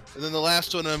 And then the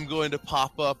last one I'm going to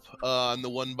pop up on the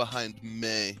one behind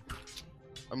May.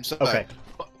 I'm sorry. Okay.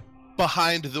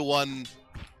 Behind the one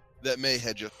that May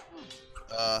had just.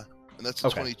 And that's a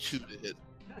Okay. 22 to hit.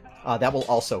 That will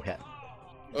also hit.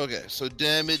 Okay, so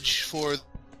damage for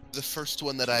the first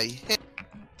one that I hit.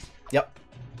 Yep.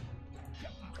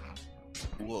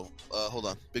 Whoa. Hold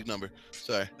on. Big number.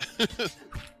 Sorry.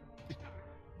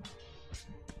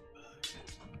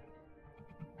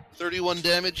 $31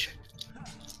 damage.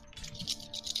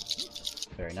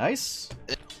 Very nice.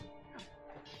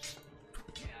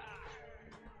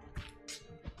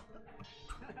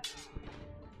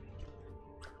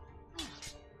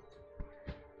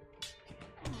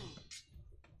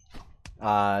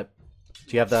 Do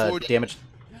you have the 40. damage?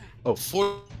 Oh,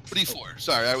 44.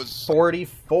 Sorry, I was.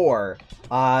 44.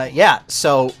 Yeah,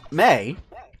 so, May,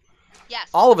 Yes.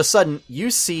 all of a sudden, you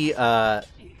see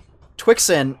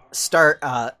Twixen start,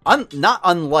 not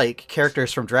unlike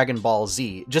characters from Dragon Ball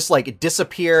Z, just, like,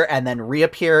 disappear and then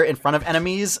reappear in front of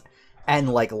enemies and,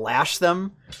 like, lash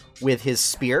them with his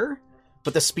spear.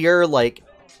 But the spear, like,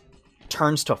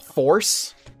 turns to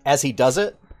force as he does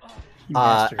it.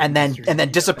 And then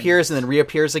disappears and then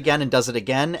reappears again and does it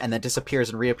again, and then disappears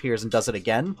and reappears and does it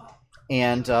again,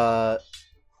 and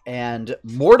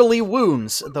mortally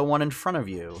wounds the one in front of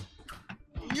you,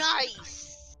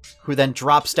 Nice. who then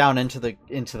drops down into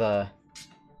the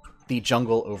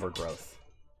jungle overgrowth.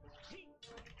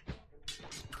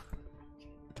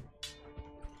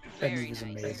 That Very move is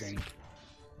nice. amazing.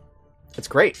 It's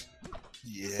great.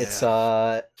 Yeah. It's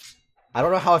I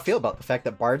don't know how I feel about the fact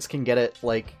that bards can get it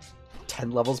like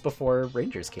 10 levels before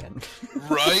rangers can.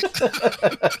 Right?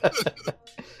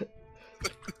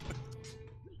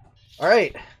 All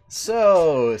right.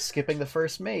 So, skipping the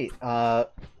first mate. All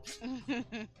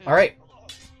right.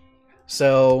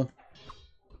 So,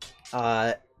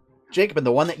 Jacob, and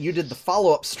the one that you did the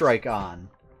follow-up strike on,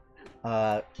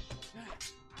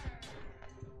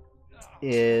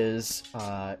 is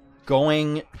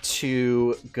going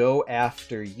to go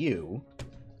after you.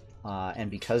 And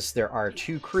because there are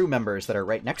 2 crew members that are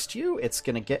right next to you, it's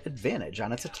going to get advantage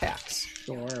on its attacks.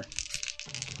 Sure.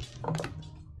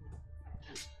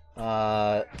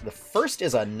 The first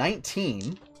is a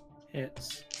 19.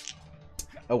 Hits.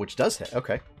 Oh, which does hit.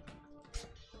 Okay.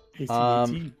 AC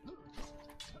 18.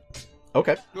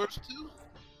 Okay. Yours too?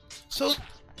 So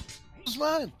was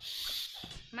mine.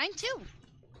 Mine too.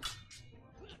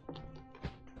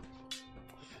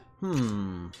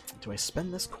 Do I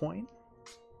spend this coin?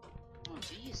 Oh,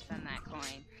 do you spend that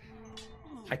coin?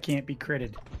 I can't be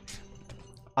critted.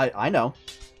 I know.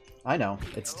 I know.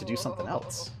 It's to do something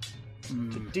else. To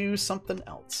Mm. do something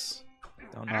else.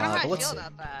 Don't I don't know how I let's feel see.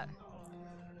 about that.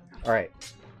 Alright.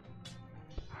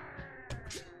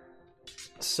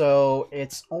 So,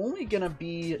 it's only gonna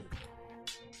be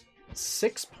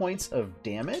 6 points of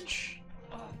damage.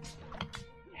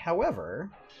 However,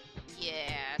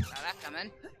 Yeah, saw that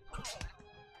coming.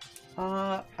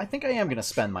 I think I am gonna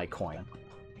spend my coin.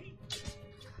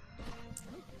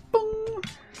 Boom!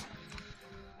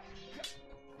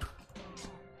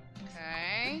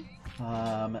 Okay.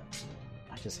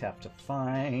 I just have to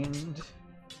find...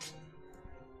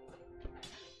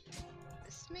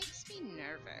 This makes me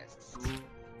nervous.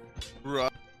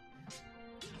 Right.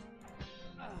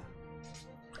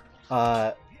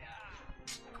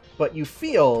 But you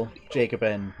feel,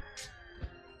 Jacobin,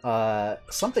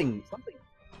 something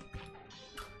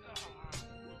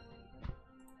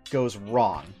goes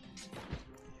wrong.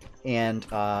 And,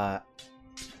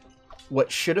 what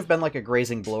should have been like a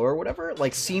grazing blow or whatever,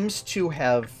 like, seems to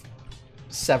have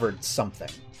severed something.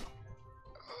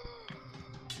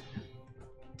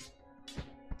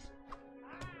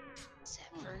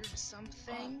 Severed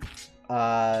something?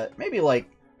 Maybe like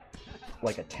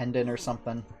a tendon or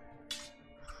something.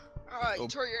 Oh, you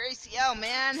tore your ACL,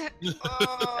 man.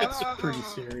 Oh, That's pretty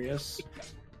serious.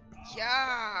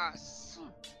 Yes.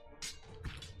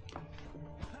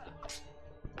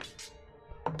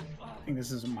 I think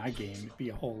this isn't my game. It'd be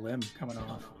a whole limb coming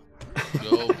off.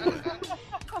 Go.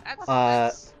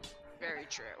 That's very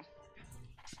true.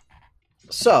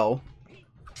 So,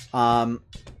 no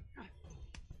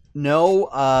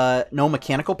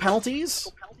mechanical penalties,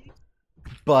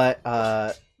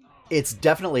 but it's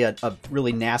definitely a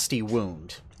really nasty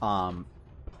wound.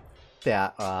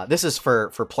 That this is for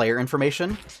player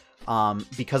information.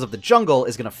 Because of the jungle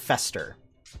is going to fester.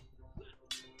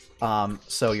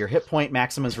 So your hit point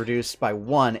maximum is reduced by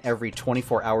 1 every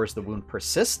 24 hours the wound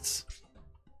persists.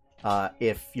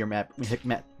 If your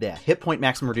hit point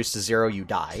maximum reduced to 0, you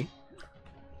die.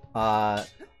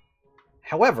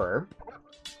 However,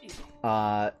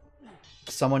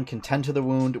 someone can tend to the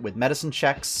wound with medicine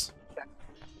checks,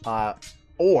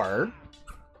 or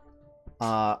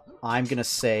I'm gonna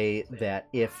say that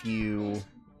if you,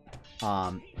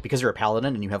 because you're a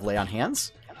paladin and you have lay on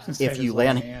hands, if you lay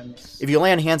on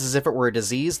hands as if it were a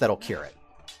disease, that'll cure it.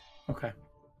 Okay.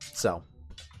 So,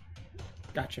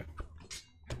 Gotcha.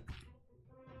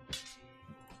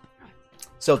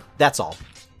 so that's all.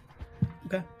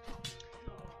 Okay.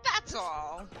 That's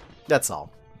all. That's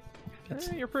all.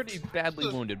 You're pretty badly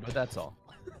wounded, but that's all.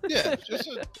 Yeah, just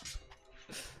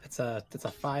a, That's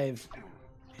a 5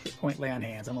 hit point lay on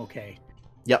hands. I'm okay.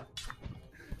 Yep.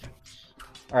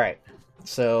 All right.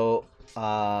 So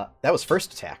that was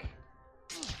first attack.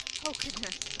 Oh,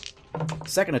 goodness.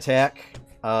 Second attack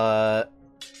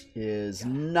is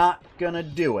not gonna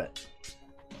do it.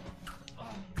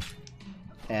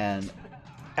 And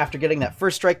after getting that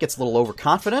first strike, gets a little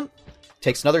overconfident,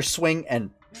 takes another swing, and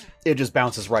it just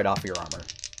bounces right off your armor.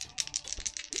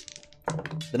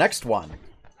 The next one.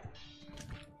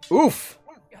 Oof!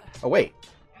 Oh, wait.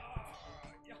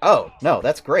 Oh, no,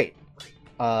 that's great.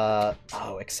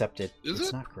 Except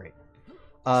it's not great.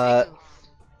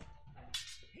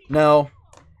 No.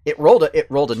 It rolled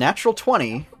a natural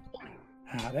 20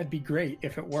 That'd be great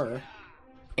if it were.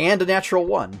 and a natural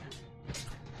 1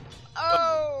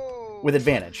 Oh! with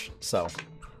advantage. So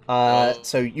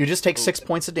so you just take 6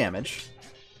 points of damage.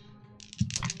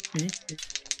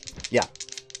 Yeah.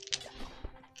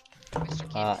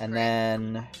 And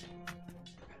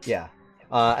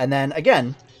then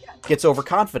again gets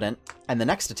overconfident, and the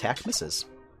next attack misses.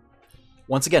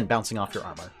 Once again, bouncing off your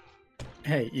armor.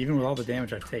 Hey, even with all the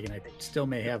damage I've taken, I still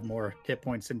may have more hit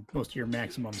points than most of your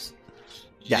maximums.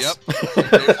 Yes.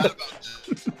 Yep.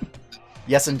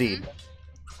 Yes, indeed.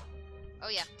 Oh,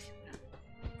 yeah.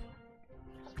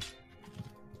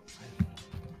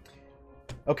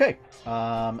 Okay.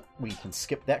 We can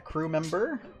skip that crew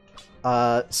member.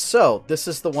 So this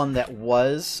is the one that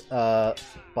was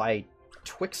by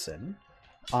Twixen.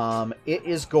 It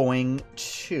is going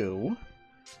to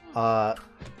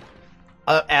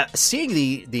seeing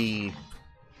the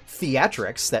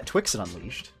theatrics that Twixen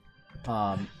unleashed.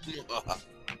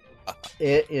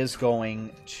 It is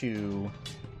going to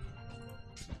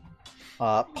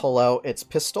pull out its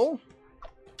pistol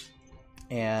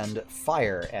and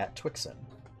fire at Twixen.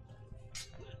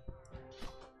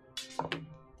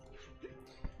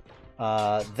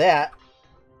 That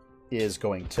is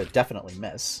going to definitely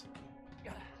miss.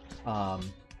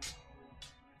 And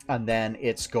then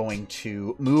it's going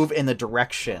to move in the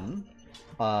direction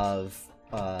of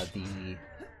the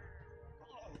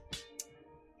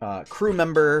crew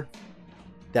member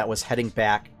that was heading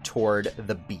back toward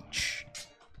the beach.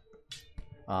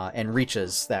 And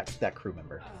reaches that crew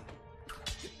member.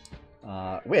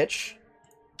 Which,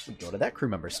 we go to that crew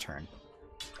member's turn.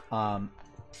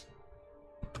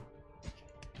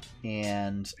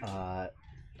 And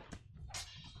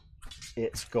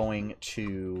it's going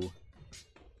to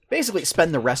basically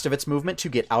spend the rest of its movement to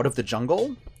get out of the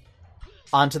jungle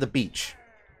onto the beach.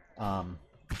 And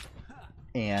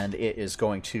it is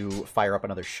going to fire up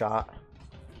another shot.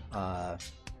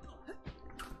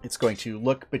 It's going to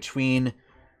look between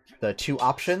the two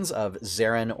options of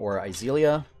Zarin or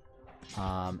Izelia.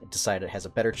 Decide it has a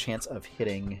better chance of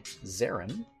hitting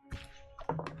Zarin.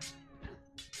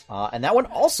 And that one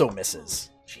also misses.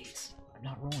 Jeez, I'm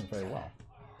not rolling very well.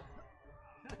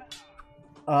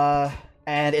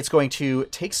 And it's going to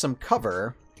take some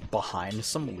cover behind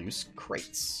some loose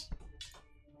crates.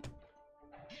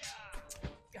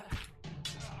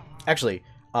 Actually,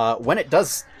 when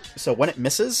it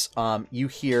misses, you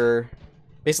hear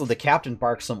basically the captain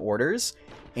barks some orders,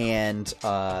 and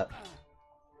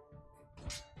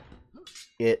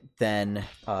it then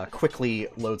quickly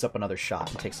loads up another shot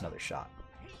and takes another shot.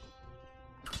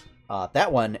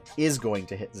 That one is going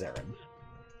to hit Zarin.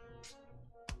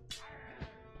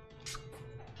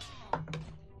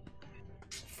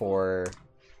 For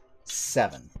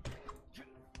 7.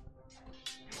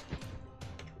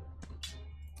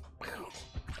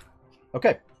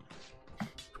 Okay.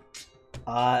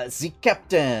 The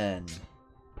captain.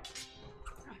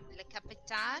 Le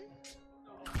Capitan.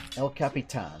 El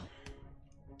Capitan.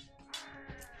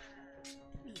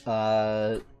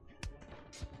 The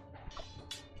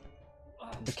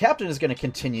captain is going to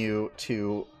continue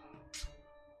to,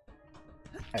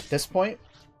 at this point,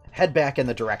 head back in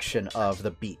the direction of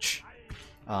the beach.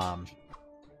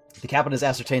 The captain has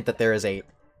ascertained that there is a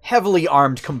heavily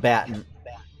armed combatant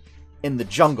in the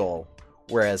jungle,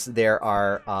 whereas there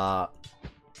are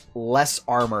less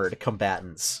armored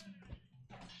combatants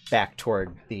back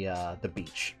toward the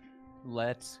beach.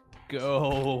 Let's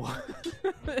go.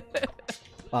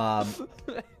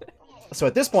 So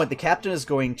at this point, the captain is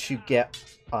going to get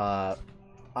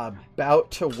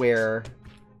about to where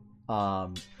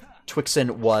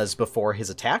Twixen was before his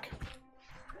attack,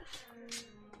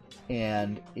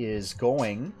 and is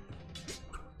going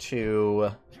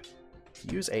to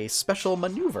use a special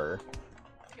maneuver.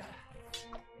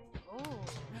 Ooh.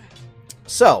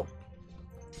 So,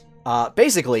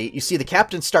 basically, you see the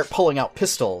captain start pulling out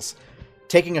pistols,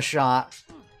 taking a shot,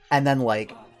 and then,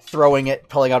 like, throwing it,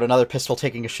 pulling out another pistol,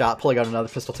 taking a shot, pulling out another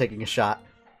pistol, taking a shot.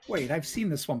 Wait, I've seen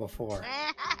this one before.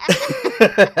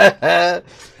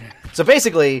 So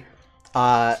basically,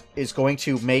 is going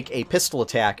to make a pistol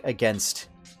attack against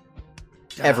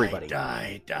everybody.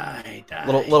 Die.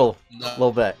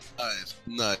 Little bit. Nice.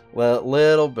 Nice.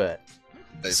 Little bit.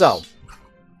 Nice. So,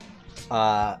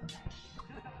 alright,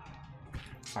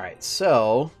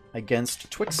 so, against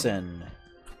Twixen,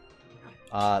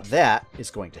 that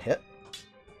is going to hit.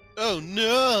 Oh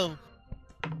no!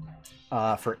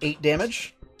 For 8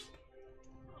 damage.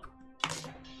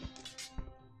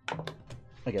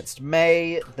 Against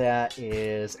May, that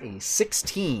is a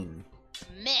 16.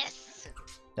 Miss.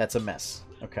 That's a miss.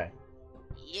 Okay.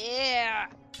 Yeah.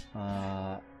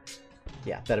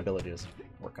 Yeah, that ability doesn't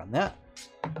work on that.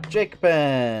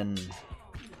 Jacobin!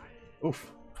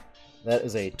 Oof. That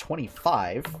is a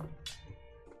 25.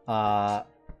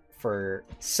 For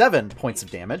 7 points of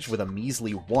damage with a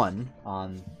measly 1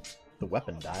 on the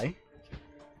weapon die.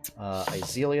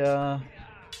 Izelia,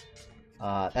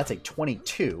 that's a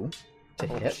 22 to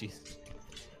hit.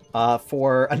 Jeez.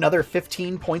 For another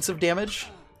 15 points of damage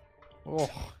Oh.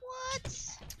 What?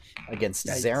 against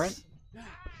Yikes. Zarin.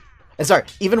 And sorry,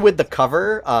 even with the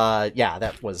cover, yeah,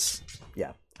 that was,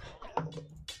 yeah.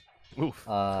 Oof.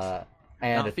 And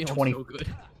Not a feeling 20 so good.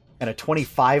 and a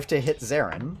 25 to hit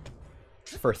Zarin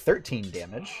for 13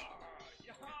 damage.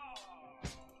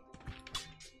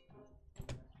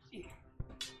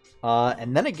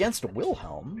 And then against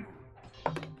Wilhelm,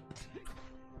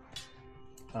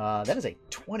 that is a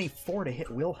 24 to hit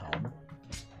Wilhelm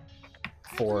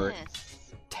for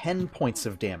Goodness. 10 points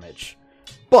of damage.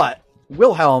 But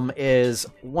Wilhelm is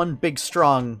one big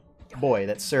strong boy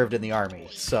that served in the army,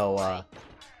 so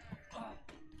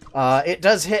it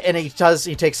does hit, and he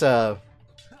takes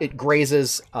it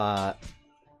grazes a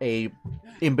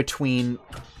in between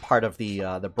part of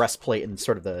the breastplate and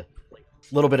sort of the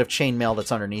little bit of chainmail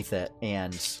that's underneath it,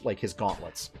 and like his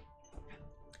gauntlets.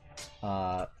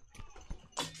 And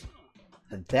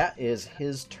that is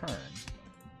his turn.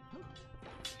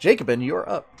 Jacobin, you're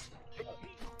up.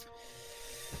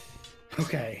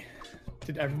 Okay.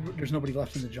 There's nobody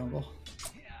left in the jungle.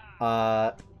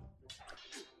 There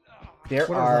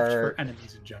What are left for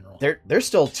enemies in general? there's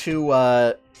still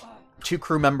two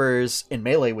crew members in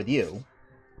melee with you.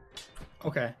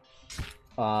 Okay.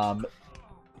 And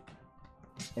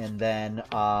then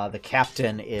the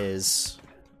captain is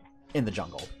in the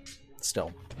jungle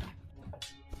still.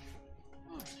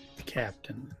 The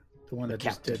captain. The one that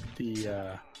just did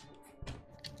the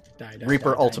die,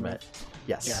 Reaper die, Ultimate. move.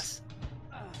 Yes. Yes.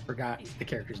 Forgot the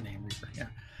character's name, Reaper. Yeah.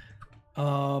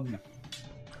 God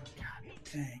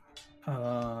dang.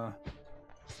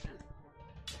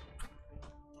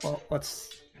 Well,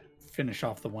 let's finish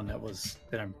off the one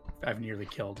that I've nearly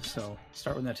killed. So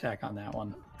start with an attack on that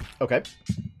one. Okay.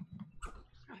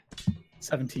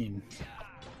 17.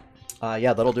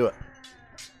 Yeah, that'll do it.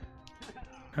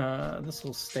 This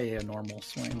will stay a normal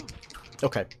swing.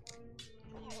 Okay.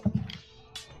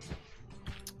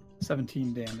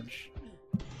 17 damage.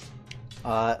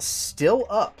 Still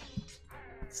up.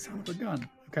 Son of a gun.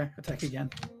 Okay, attack again.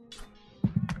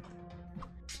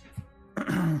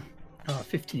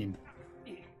 15.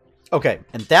 Okay,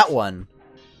 and that one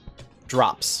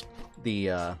drops the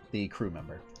crew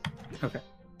member. Okay.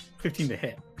 15 to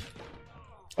hit.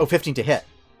 Oh, 15 to hit.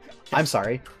 I'm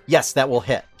sorry. Yes, that will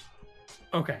hit.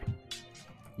 Okay.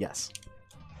 Yes.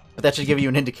 But that should give you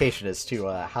an indication as to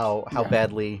how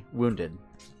badly wounded.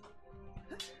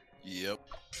 Yep.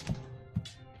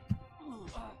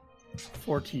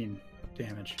 14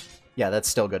 damage. Yeah, that's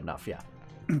still good enough, yeah.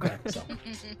 Okay. So.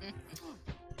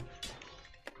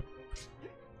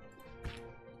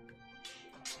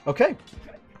 Okay.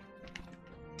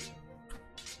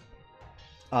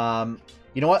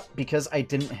 You know what? Because I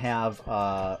didn't have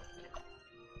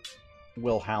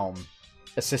Wilhelm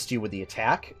assist you with the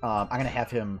attack, I'm going to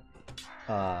have him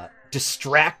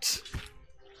distract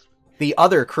the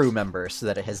other crew member so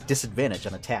that it has disadvantage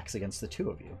on attacks against the two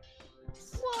of you.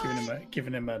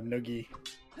 Giving him a noogie.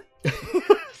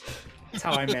 That's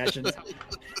how I imagined.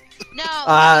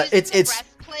 No, it's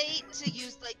breastplate to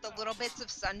use like the little bits of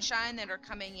sunshine that are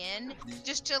coming in,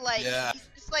 just to like,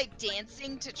 just like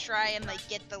dancing to try and like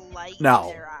get the light in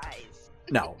their eyes.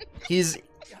 No, he's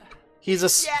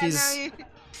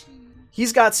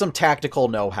got some tactical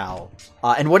know-how,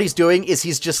 and what he's doing is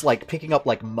he's just like picking up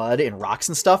like mud and rocks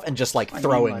and stuff and just like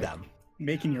throwing them.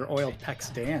 Making your oiled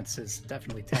pecs dance is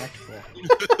definitely tactical.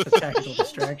 It's a tactical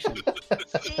distraction.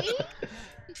 See?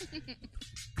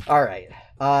 All right.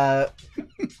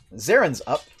 Zaren's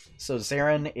up. So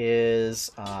Zaren is...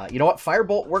 you know what?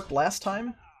 Firebolt worked last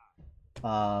time.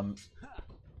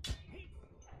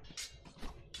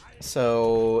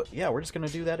 So, yeah, we're just going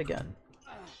to do that again.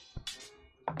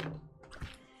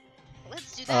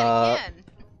 Let's do that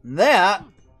again.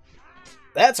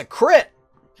 That's a crit!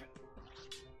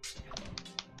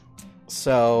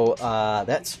 So,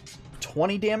 that's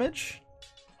 20 damage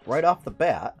right off the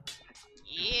bat.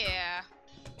 Yeah.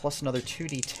 Plus another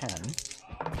 2d10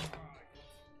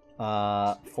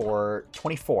 for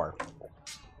 24.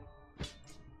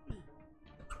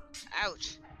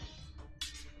 Ouch.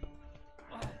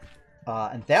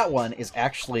 And that one is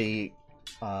actually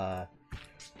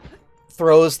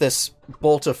throws this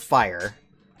bolt of fire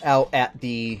out at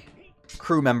the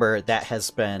crew member that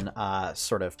has been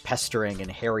sort of pestering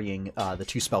and harrying the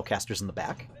two spellcasters in the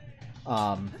back.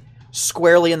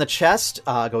 Squarely in the chest,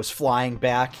 goes flying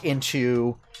back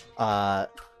into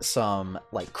some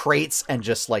like crates and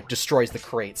just like destroys the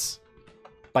crates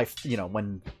by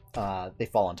when they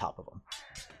fall on top of them.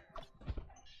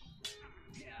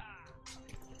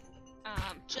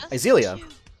 Izelia.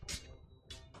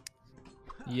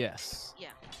 Yes.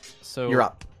 Yeah. So You're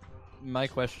up. My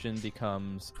question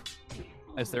becomes,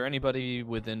 is there anybody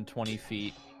within 20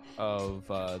 feet of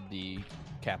the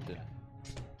captain?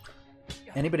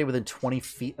 Anybody within 20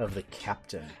 feet of the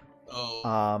captain?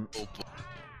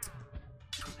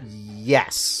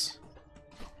 Yes.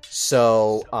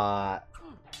 So,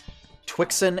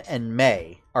 Twixen and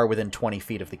May are within 20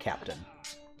 feet of the captain.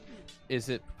 Is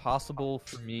it possible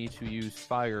for me to use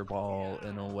Fireball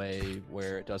in a way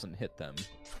where it doesn't hit them?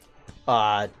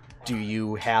 Do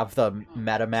you have the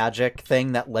meta magic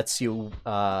thing that lets you,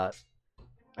 I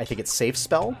think it's safe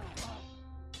spell?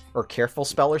 Or careful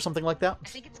spell or something like that? I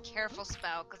think it's careful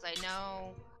spell, because I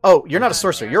know... Oh, you're not a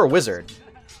sorcerer, you're a wizard.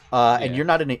 And you're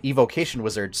not an evocation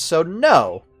wizard, so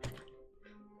no.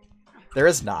 There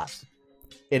is not.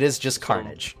 It is just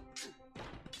carnage.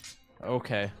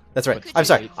 Okay. That's right. I'm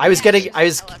sorry. I was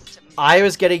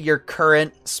getting your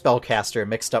current spellcaster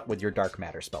mixed up with your dark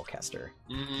matter spellcaster.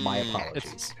 My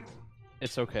apologies.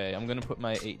 It's okay. I'm gonna put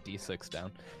my 8d6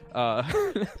 down.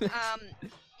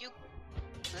 You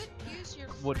could use your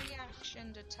free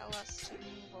action to tell us to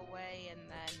move away, and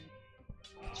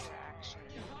then use your action.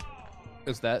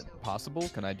 Is that possible?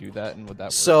 Can I do that, and would that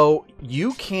work? So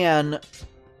you can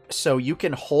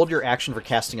hold your action for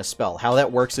casting a spell. How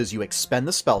that works is you expend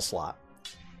the spell slot.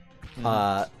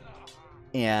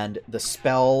 And the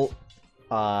spell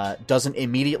doesn't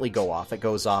immediately go off. It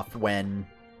goes off when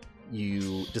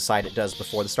you decide it does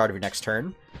before the start of your next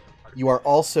turn. You are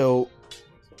also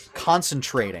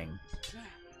concentrating,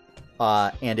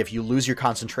 and if you lose your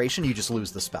concentration, you just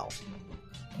lose the spell.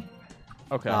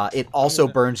 Okay. It also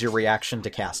burns your reaction to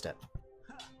cast it.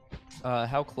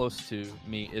 How close to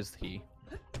me is he?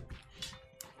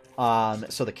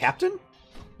 So the captain?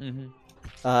 Mm-hmm.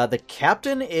 The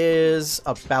captain is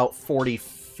about 40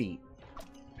 feet.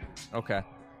 Okay.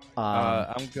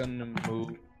 I'm gonna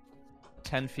move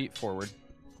 10 feet forward.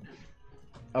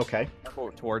 Okay.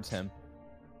 Towards him.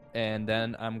 And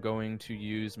then I'm going to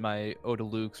use my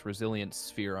Odaluke's Resilience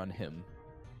Sphere on him.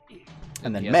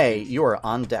 And then May, you are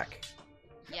on deck.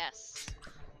 Yes.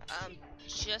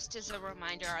 Just as a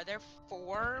reminder, are there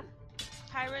 4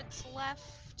 pirates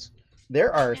left?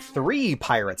 There are 3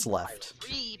 pirates left.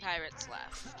 3 pirates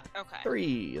left. Okay.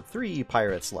 Three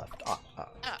pirates left.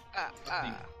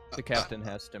 The captain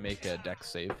has to make a dex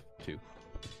save too.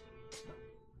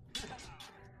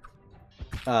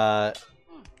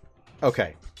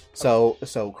 Okay. So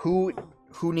who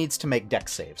needs to make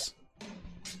dex saves?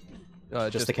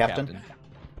 Just the captain?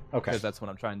 Okay. Because that's what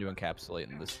I'm trying to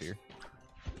encapsulate in the sphere.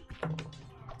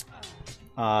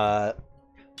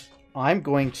 I'm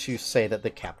going to say that the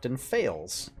captain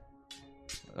fails.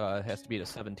 It has to be a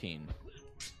 17.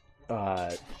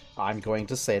 I'm going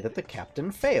to say that the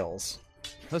captain fails.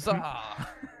 Huzzah!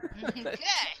 Okay.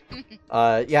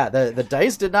 Yeah, the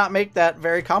dice did not make that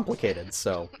very complicated,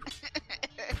 so...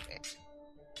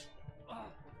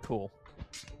 Cool.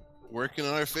 Working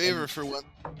in our favor for one.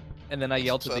 And then I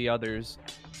yell to the others,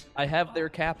 I have their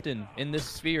captain in this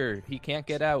sphere. He can't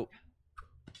get out.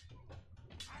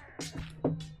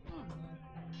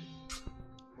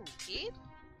 Okay.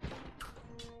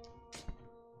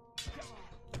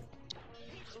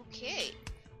 Okay.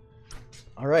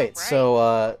 Alright,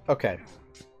 so, okay.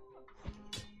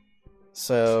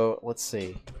 So, let's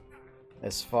see.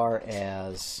 As far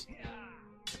as...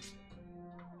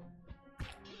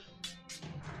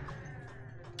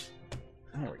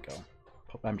 There we go.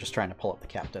 I'm just trying to pull up the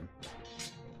captain.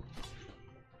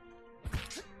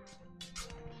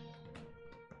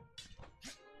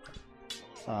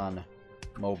 On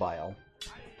mobile.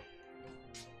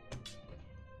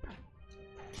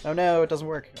 Oh no, it doesn't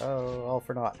work. Oh, all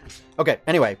for naught. Okay,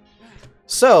 anyway.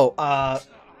 So,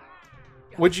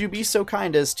 would you be so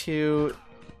kind as to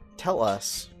tell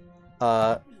us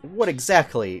what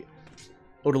exactly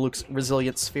Odaluk's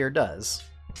Resilient Sphere does?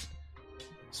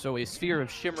 So a sphere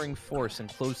of shimmering force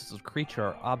encloses a creature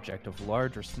or object of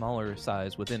large or smaller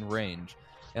size within range.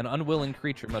 An unwilling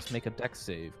creature must make a dex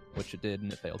save, which it did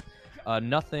and it failed.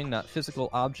 Nothing, not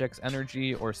physical objects,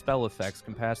 energy, or spell effects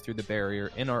can pass through the barrier,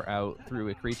 in or out, through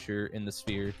a creature in the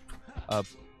sphere.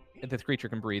 The creature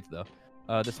can breathe, though.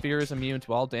 The sphere is immune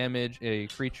to all damage. A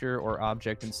creature or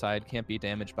object inside can't be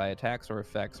damaged by attacks or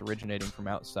effects originating from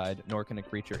outside, nor can a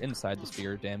creature inside the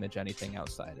sphere damage anything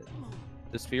outside it.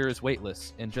 The sphere is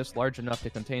weightless, and just large enough to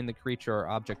contain the creature or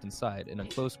object inside. An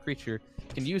enclosed creature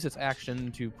can use its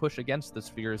action to push against the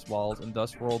sphere's walls and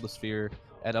thus roll the sphere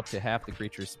at up to half the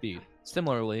creature's speed.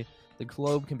 Similarly, the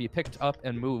globe can be picked up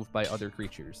and moved by other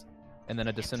creatures, and then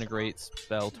a disintegrate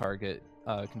spell target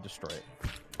can destroy it.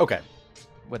 Okay.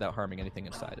 Without harming anything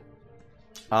inside it.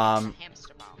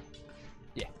 Hamster ball.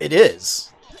 Yeah. It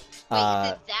is.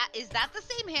 Wait, is that the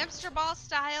same hamster ball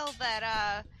style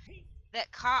that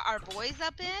caught our boys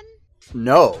up in?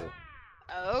 No.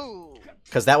 Oh.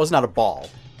 Because that was not a ball.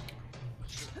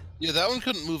 Yeah, that one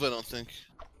couldn't move, I don't think.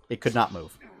 It could not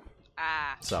move.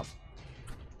 Ah. So.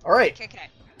 Alright. Okay.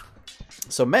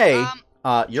 So, May,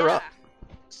 you're yeah. up.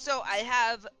 So I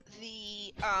have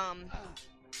the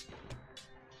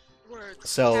words.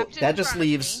 So Captain that in just front of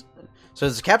leaves... me. So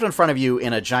there's a captain in front of you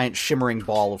in a giant shimmering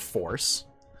ball of force.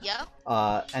 Yep.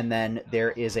 And then there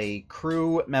is a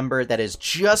crew member that is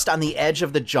just on the edge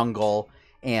of the jungle,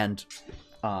 and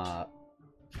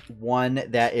one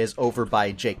that is over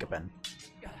by Jacobin.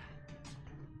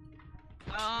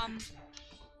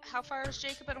 How far is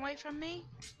Jacobin away from me?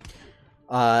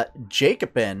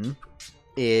 Jacobin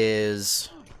is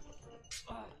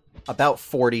about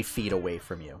 40 feet away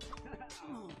from you.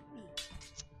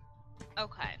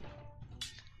 Okay.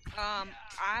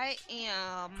 I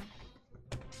am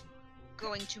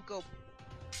going to go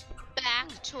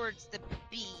back towards the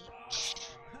beach.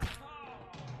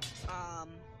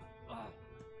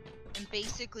 And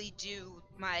basically do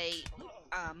my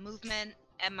movement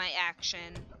and my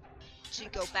action to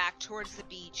go back towards the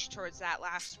beach, towards that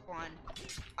last one.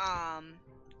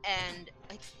 And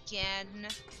again,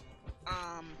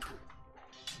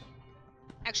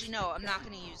 actually no, I'm not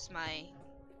going to use my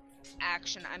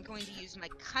action. I'm going to use my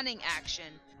cunning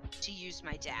action to use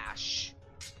my dash.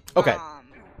 Okay.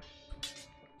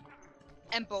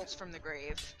 And bolts from the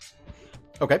grave.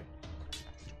 Okay.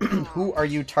 Who are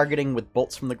you targeting with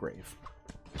bolts from the grave?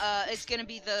 It's gonna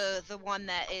be the one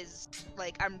that is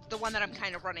like I'm the one that I'm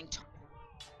kind of running to.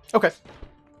 Okay.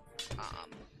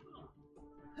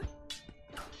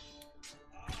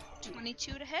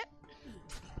 22 to hit.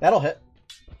 That'll hit.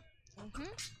 Mm-hmm.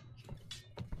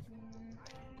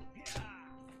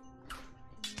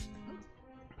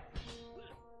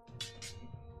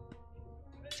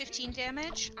 15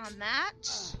 damage on that.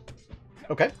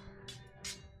 Okay.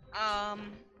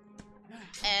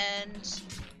 And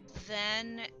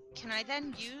then can I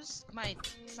then use my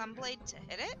Sunblade to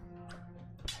hit it?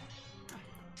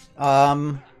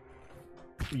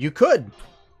 You could.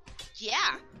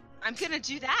 Yeah, I'm gonna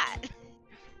do that.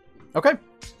 Okay.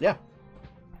 Yeah.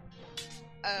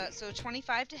 So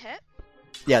 25 to hit.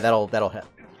 Yeah, that'll hit.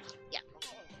 Yeah.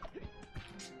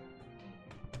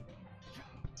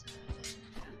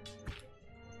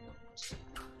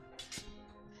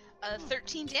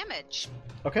 13 damage.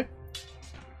 Okay.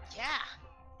 Yeah.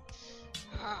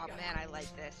 Oh man, I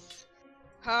like this.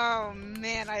 Oh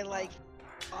man, I like it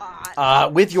a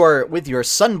lot. With your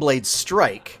Sunblade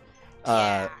strike,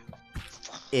 Yeah.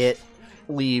 it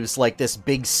leaves like this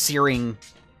big searing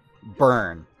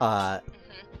burn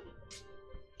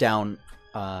down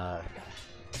the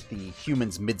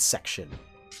human's midsection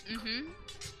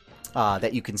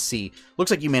that you can see.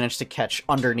 Looks like you managed to catch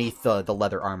underneath the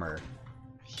leather armor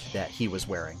that he was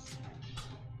wearing.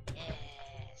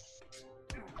 Yes.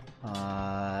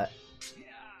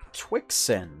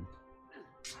 Twixen.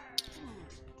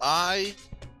 I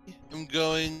am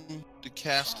going to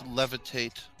cast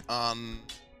Levitate on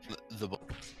the ball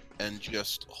and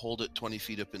just hold it 20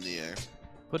 feet up in the air.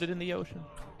 Put it in the ocean.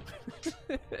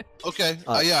 Okay.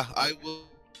 Yeah, I will.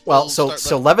 Well, I'll so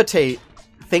start levitate.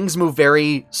 Things move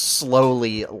very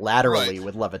slowly laterally Right.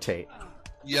 with levitate.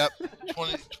 Yep.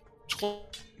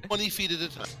 20 feet at a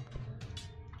time.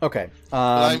 Okay.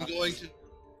 But I'm going to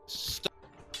start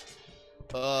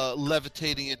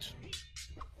levitating it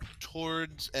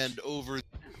towards and over.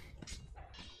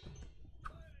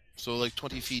 So like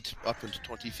 20 feet up and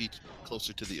 20 feet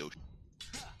closer to the ocean.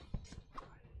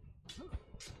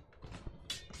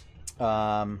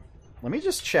 Let me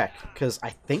just check, because I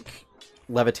think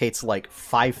levitate's like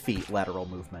 5 feet lateral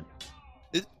movement.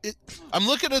 I'm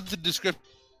looking at the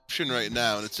description right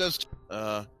now, and it says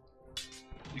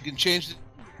you can change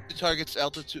the target's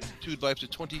altitude by up to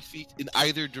 20 feet in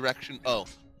either direction. Oh,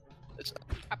 it's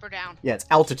Up or down. Yeah, it's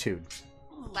altitude.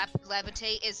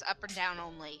 Levitate is up or down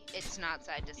only. It's not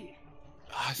side to side.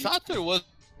 I thought there was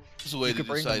a way You to could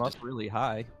bring decide. them up really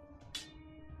high,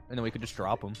 and then we could just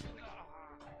drop them.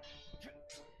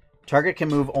 Target can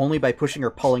move only by pushing or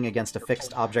pulling against a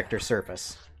fixed object or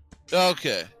surface.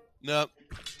 Okay. No.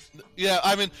 Yeah,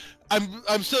 I mean,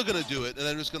 I'm still gonna do it, and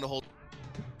I'm just gonna hold.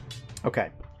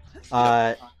 Okay.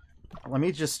 Let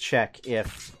me just check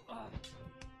if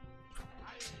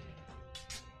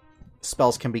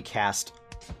spells can be cast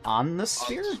on the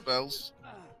sphere. On spells.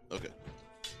 Okay.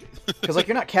 Because like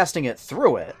you're not casting it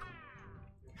through it.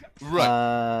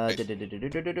 Right.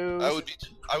 Du-du-du-du-du-du-du.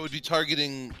 I would be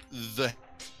targeting the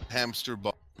hamster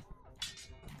ball.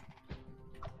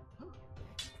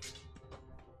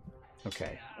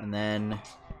 Okay, and then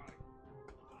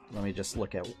let me just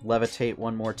look at levitate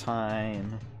one more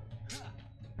time.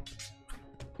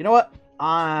 You know what?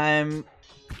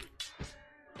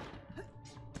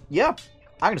 Yeah,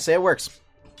 I'm gonna say it works.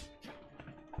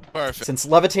 Perfect. Since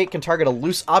levitate can target a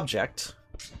loose object,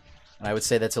 and I would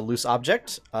say that's a loose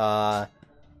object. I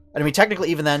mean, technically,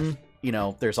 even then, you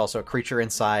know, there's also a creature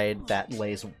inside that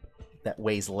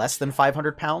weighs less than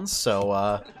 500 pounds.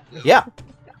 So, yeah.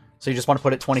 So you just want to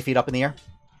put it 20 feet up in the air?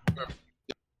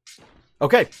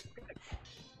 Okay.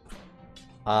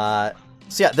 So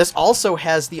yeah, this also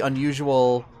has the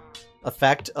unusual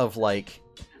effect of like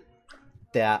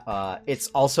that. It's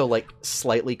also like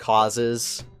slightly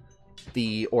causes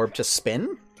the orb to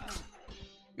spin.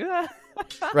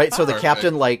 Right. So the Perfect.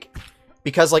 captain like,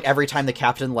 because like every time the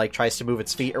captain like tries to move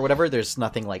its feet or whatever, there's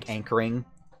nothing like anchoring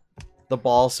the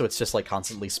ball, so it's just like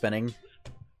constantly spinning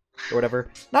or whatever.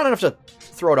 Not enough to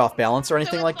throw it off balance or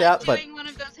anything So like it's that, but doing one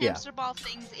of those yeah. hamster ball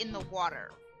things in the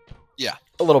water.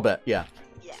 a little bit, yeah.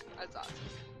 Yeah, that's awesome.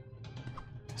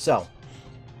 So,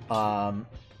 all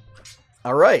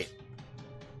right.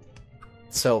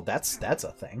 So that's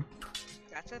a thing.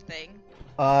 That's a thing.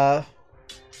 All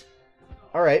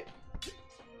right.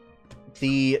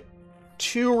 The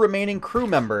 2 remaining crew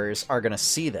members are gonna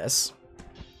see this.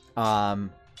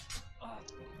 And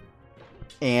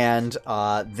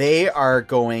they are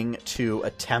going to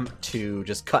attempt to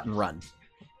just cut and run.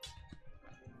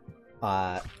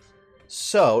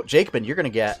 So, Jacobin, you're going to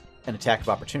get an attack of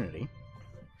opportunity.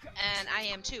 And I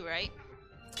am too, right?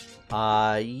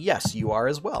 Yes, you are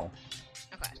as well.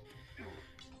 Okay.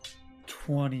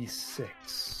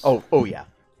 26. Oh yeah.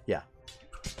 Yeah.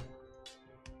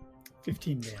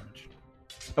 15 damage.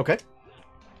 Okay.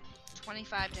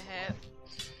 25 to hit.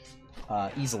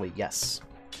 Easily, yes.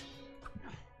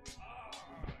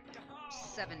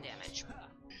 7 damage.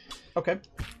 Okay.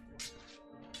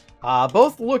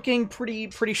 Both looking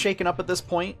pretty shaken up at this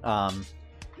point.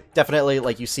 Definitely,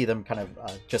 like, you see them kind of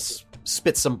just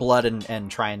spit some blood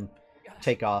and try and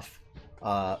take off.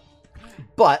 But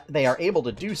they are able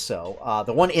to do so.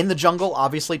 The one in the jungle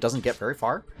obviously doesn't get very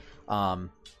far.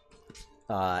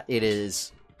 It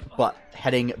is, but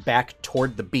heading back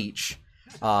toward the beach.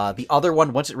 The other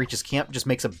one, once it reaches camp, just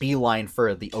makes a beeline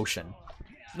for the ocean.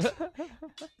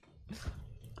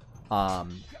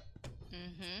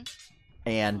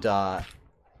 And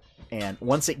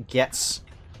once it gets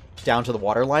down to the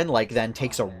waterline, like, then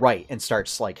takes a right and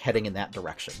starts, like, heading in that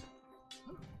direction.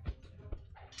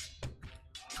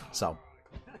 So,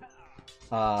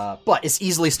 but it's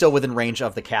easily still within range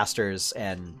of the casters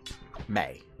and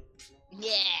May.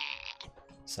 Yeah.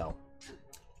 So,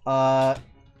 and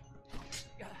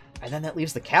then that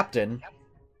leaves the captain.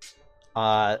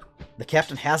 The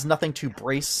captain has nothing to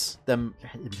brace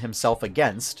himself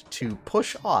against to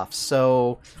push off.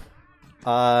 So,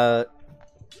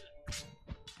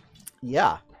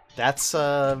 yeah, that's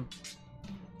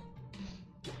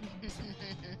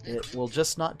it will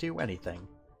just not do anything.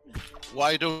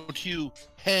 Why don't you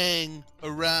hang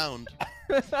around?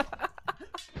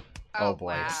 Oh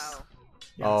boy. Wow.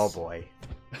 Oh boy.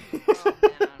 Oh,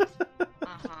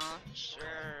 man.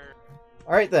 Sure.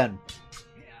 All right then,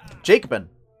 Jacobin.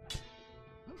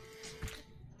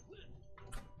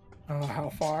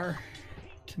 How far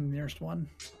to the nearest one?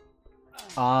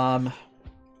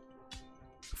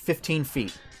 15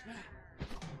 feet.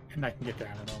 And I can get there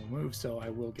on a normal move, so I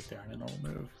will get there on a normal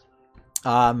move.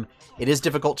 It is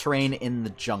difficult terrain in the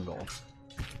jungle.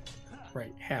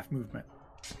 Right, half movement.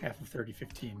 Half of 30,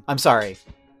 15. I'm sorry.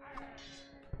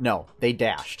 No, they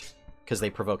dashed because they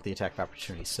provoked the attack of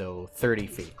opportunity. So 30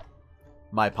 feet.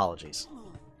 My apologies.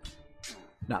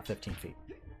 Not 15 feet.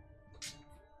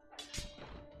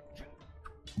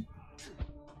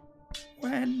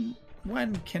 When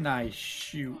can I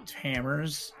shoot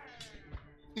hammers?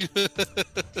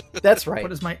 That's right.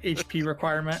 What is my HP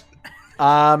requirement?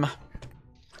 If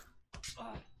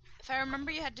I remember,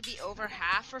 you had to be over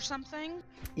half or something.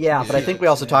 Yeah, but I think we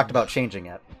also talked about changing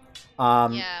it.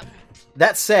 Yeah.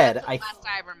 That said, That's the last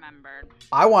I remembered.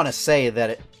 I want to say that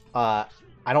it, I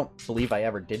don't believe I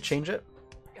ever did change it.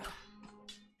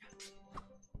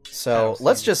 So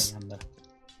let's just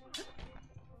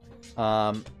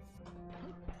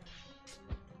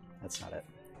that's not it.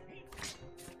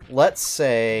 Let's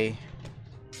say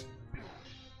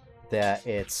that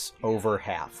it's over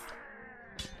half,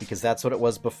 because that's what it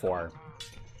was before,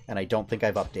 and I don't think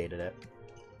I've updated it.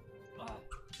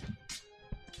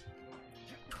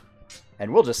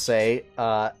 And we'll just say,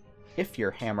 if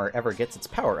your hammer ever gets its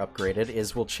power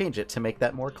upgraded, we'll change it to make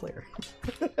that more clear.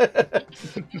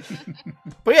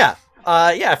 But yeah,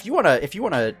 if you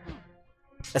wanna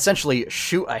essentially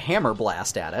shoot a hammer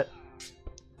blast at it,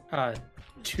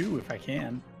 2 if I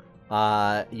can.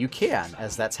 you can,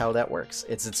 as that's how that works.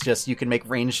 It's just you can make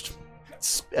ranged,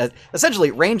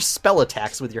 essentially ranged spell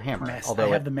attacks with your hammer. Although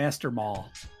I have the Master Maul.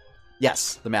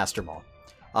 Yes, the Master Maul.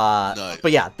 Nice.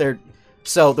 But yeah,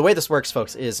 so the way this works,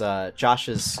 folks, is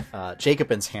Josh's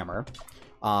Jacobin's hammer.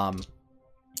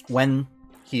 When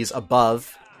he's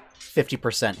above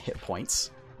 50% hit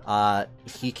points,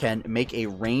 he can make a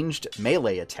ranged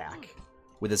melee attack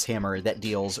with his hammer that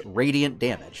deals radiant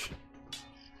damage.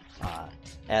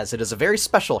 As it is a very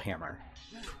special hammer.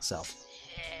 So.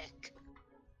 Heck.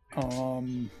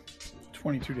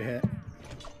 22 to hit.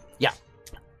 Yeah.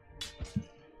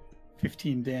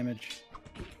 15 damage.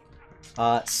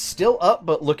 Still up,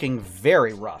 but looking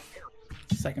very rough.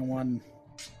 Second one,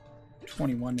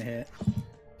 21 to hit.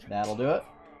 That'll do it.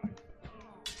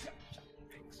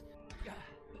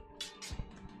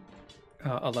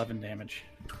 11 damage.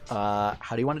 How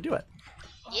do you want to do it?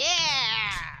 Yeah.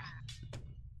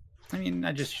 I mean,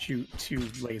 I just shoot 2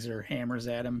 laser hammers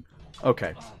at him.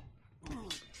 Okay.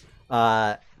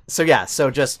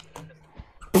 So just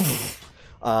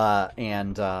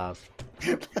and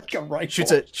Like a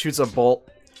rifle. shoots a bolt.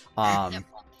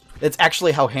 It's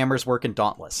actually how hammers work in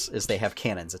Dauntless, is they have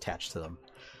cannons attached to them,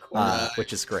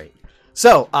 which is great.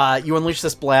 So you unleash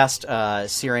this blast,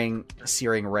 searing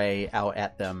ray out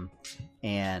at them,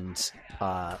 and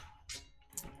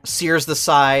sears the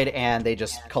side, and they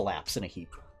just collapse in a heap.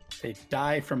 They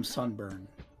die from sunburn.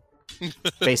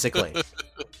 Basically.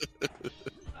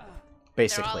 They're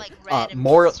all like red and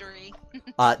more mystery.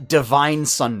 divine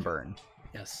sunburn.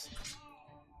 Yes.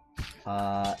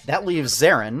 That leaves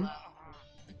Zarin.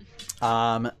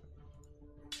 Let's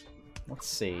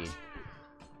see.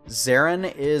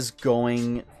 Zarin is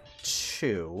going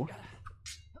to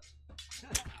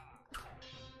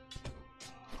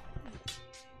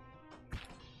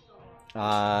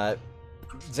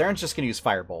Zarin's just going to use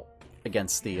Firebolt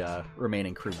against the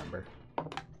remaining crew member.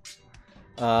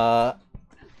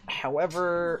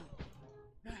 However,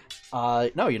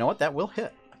 no, you know what? That will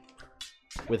hit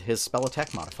with his spell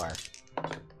attack modifier.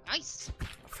 Nice.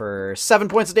 for 7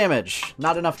 points of damage.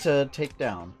 Not enough to take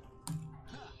down.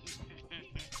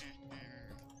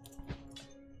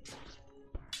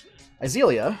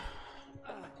 Izelia,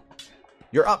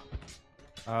 you're up.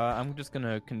 I'm just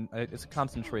gonna. It's a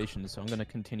concentration, so I'm gonna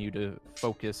continue to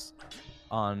focus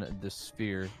on the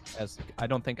sphere. As I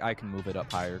don't think I can move it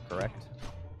up higher. Correct?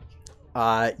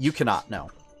 You cannot. No.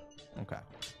 Okay.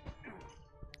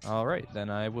 All right, then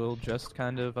I will just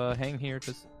kind of hang here,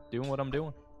 just doing what I'm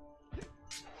doing.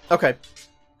 Okay.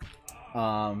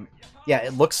 Yeah,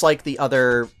 it looks like the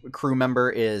other crew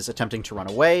member is attempting to run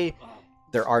away.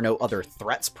 There are no other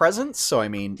threats present, so I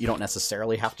mean, you don't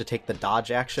necessarily have to take the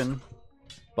dodge action.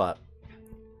 But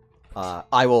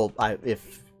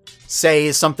if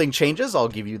say something changes, I'll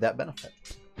give you that benefit.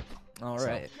 All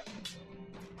right.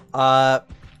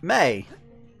 May.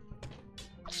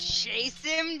 Chase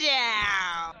him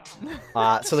down.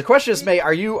 So the question is, May,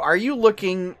 are you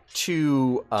looking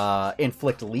to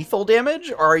inflict lethal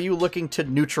damage, or are you looking to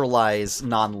neutralize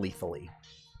non-lethally?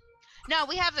 No,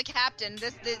 we have the captain.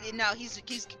 No, he's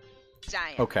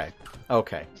dying. Okay.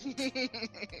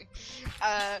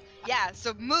 Yeah.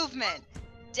 So movement,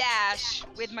 dash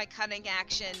with my cunning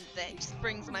action that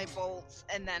springs my bolts,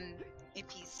 and then if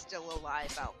he's still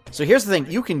alive, out. So here's the thing: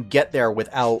 you can get there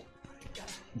without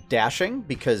dashing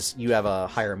because you have a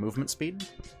higher movement speed.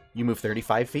 You move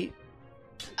 35 feet.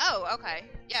 Oh, okay.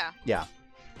 Yeah. Yeah.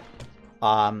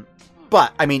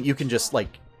 But I mean, you can just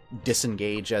like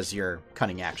disengage as your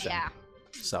cunning action. Yeah.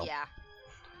 So.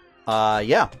 Yeah.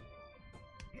 Yeah.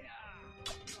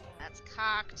 That's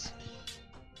cocked.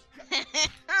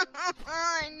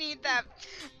 I need that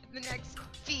the next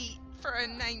feat for a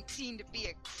 19 to be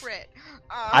a crit.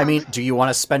 I mean, do you want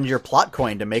to spend your plot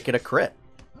coin to make it a crit?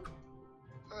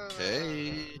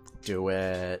 Hey. Do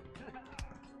it.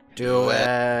 Do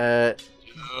it.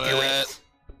 Do it.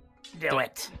 Do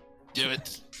it. Do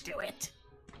it. Do it.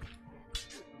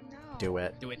 No. Do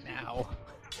it. Do it now.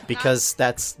 Because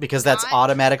that's Not-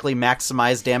 automatically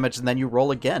maximized damage, and then you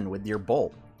roll again with your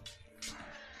bolt.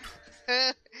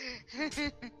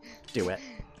 Do it.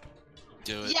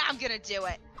 Do it. Yeah, I'm gonna do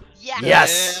it. Yeah.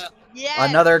 Yes! Yes!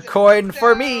 Another coin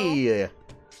for So- me!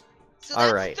 So All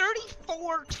that's right.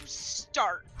 34 to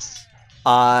start.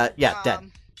 Yeah,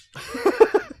 dead.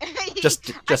 Just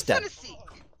I just dead. wanna see.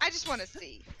 I just want to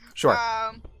see. Sure.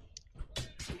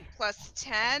 Plus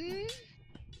 10.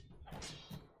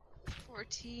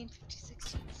 14, 15,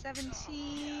 16,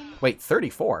 17. Wait,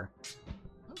 34?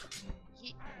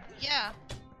 Yeah.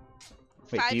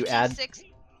 Wait, do you add...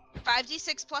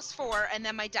 5d6 plus 4, and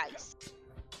then my dice.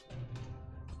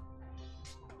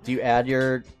 Do you add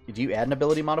an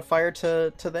ability modifier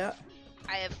to that?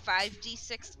 I have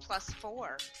 5d6 plus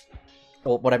 4.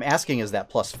 Well, what I'm asking is that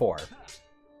plus 4.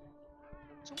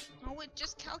 Don't know, it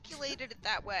just calculated it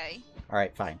that way.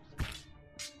 Alright, fine.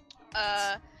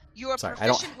 You are Sorry, I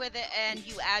don't- proficient with it, and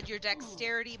you add your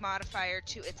dexterity modifier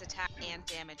to its attack and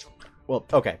damage. Well,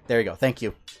 okay, there you go. Thank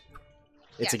you.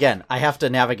 It's Yeah. again, I have to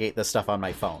navigate this stuff on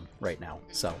my phone right now,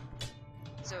 so...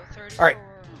 So 34, All right.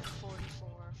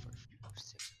 44,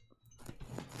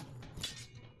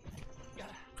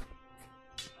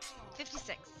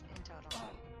 56 in total.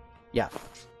 Yeah.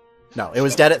 No, it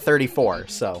was dead at 34,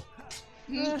 so...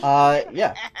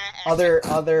 yeah.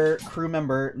 Other crew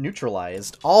member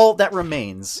neutralized. All that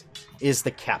remains is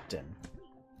the captain.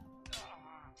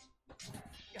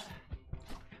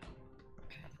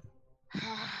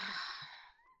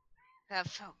 That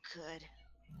felt good.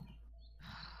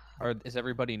 Is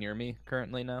everybody near me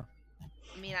currently now?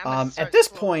 I mean, I'm gonna start At this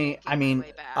slowly point, working I my mean,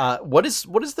 way back. what is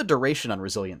the duration on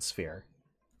Resilient Sphere?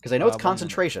 Because I know it's 1 minute.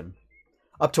 concentration.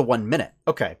 Up to 1 minute.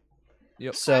 Okay.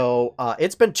 Yep. So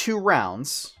it's been 2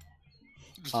 rounds.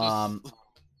 Um,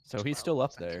 So he's still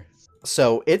up there.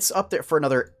 so it's up there for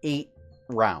another 8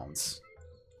 rounds.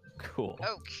 Cool.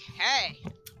 Okay.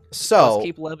 So Let's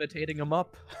keep levitating him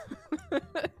up.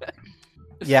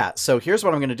 yeah, so here's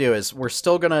what I'm going to do is we're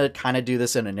still going to kind of do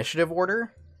this in initiative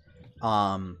order.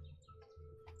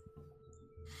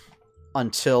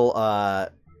 Until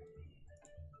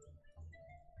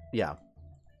yeah.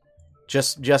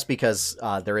 Just because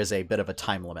there is a bit of a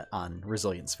time limit on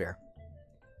Resilient Sphere.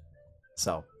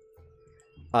 So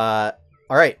all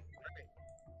right.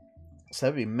 So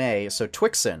that would be May. So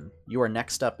Twixen, you are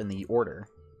next up in the order.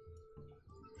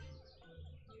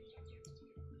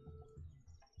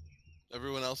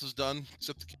 Everyone else is done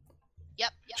except the.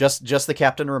 Yep. Just the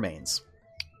captain remains.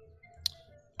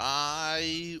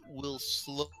 I will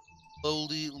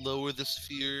slowly lower the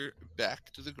sphere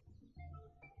back to the ground,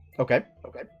 Okay.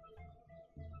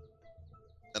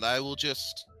 and I will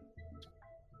just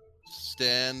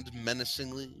stand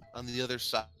menacingly on the other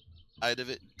side side of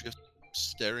it, just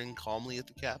staring calmly at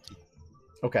the captain.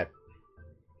 Okay.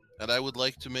 And I would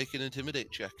like to make an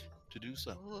intimidate check to do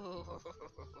so.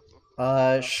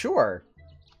 Ooh. Sure.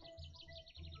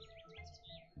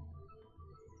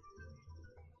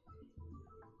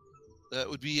 That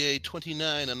would be a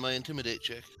 29 on my intimidate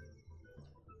check.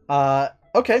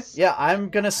 Okay. Yeah, I'm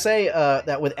gonna say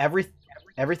that with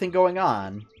everything going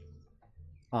on,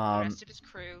 The rest of his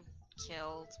crew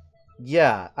killed.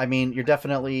 yeah, I mean, you're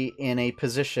definitely in a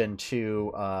position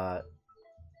to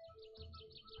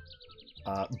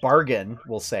bargain,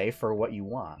 we'll say, for what you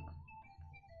want.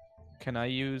 Can I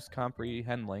use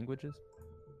comprehend languages?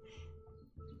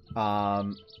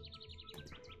 What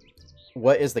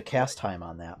is the cast time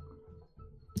on that?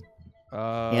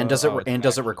 And does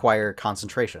it require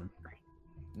concentration?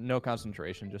 No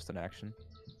concentration, just an action.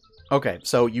 Okay,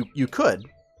 so you could.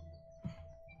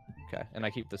 Okay, and I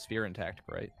keep the sphere intact,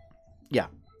 right? Yeah.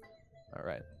 All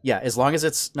right. Yeah, as long as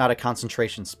it's not a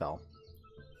concentration spell.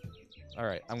 All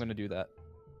right, I'm gonna do that.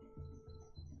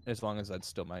 As long as that's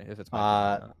still if it's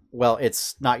my turn. Well,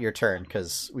 it's not your turn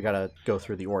because we gotta go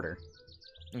through the order.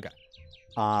 Okay.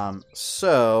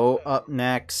 So up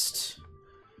next,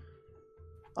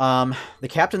 the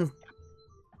captain.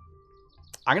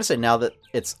 I'm gonna say now that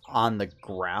it's on the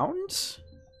ground.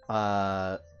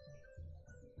 Gonna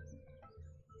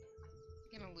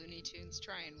Looney Tunes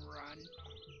try and run.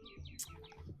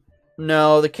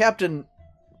 No, the captain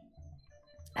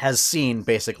has seen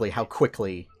basically how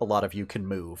quickly a lot of you can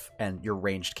move and your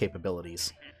ranged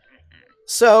capabilities.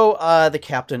 So the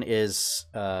captain is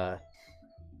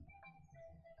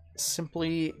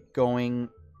simply going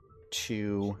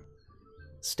to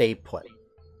stay put.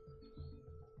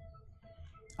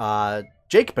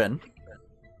 Jacobin,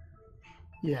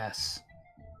 Yes.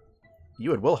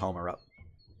 you and Wilhelm are up.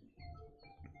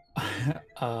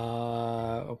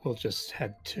 We'll just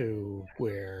head to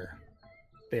where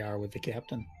they are with the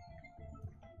captain.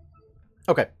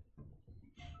 Okay.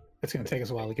 It's going to take us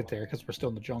a while to get there because we're still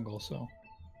in the jungle, so...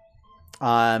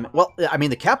 Well, I mean,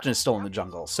 the captain is still in the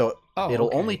jungle, so it'll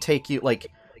okay. only take you, like...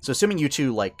 So assuming you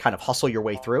two, like, kind of hustle your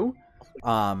way through,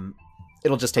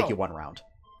 it'll just take you one round.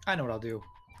 I know what I'll do.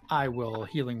 I will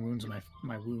healing wounds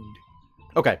my wound.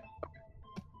 Okay.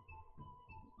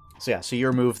 So yeah, so you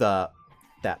remove that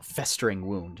festering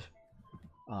wound.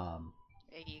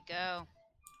 There you go.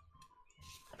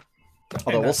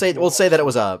 Although we'll say that it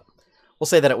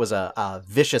was a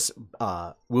vicious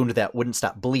wound that wouldn't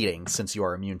stop bleeding since you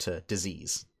are immune to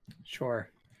disease. Sure.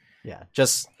 Yeah,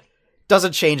 just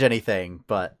doesn't change anything,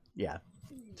 but yeah,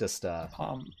 just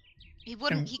He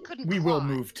wouldn't. He couldn't. We will claw.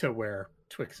 move to where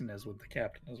Twixen is with the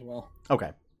captain as well.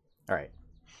 okay. All right.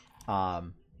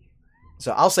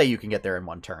 So I'll say you can get there in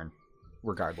one turn,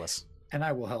 regardless. And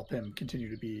I will help him continue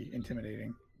to be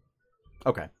intimidating.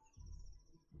 Okay.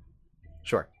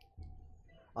 Sure.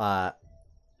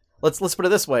 Let's put it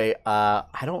this way.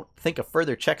 I don't think a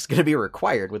further check's going to be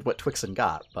required with what Twixen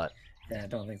got, but Yeah, I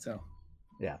don't think so.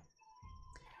 yeah.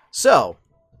 So,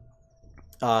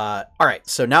 all right.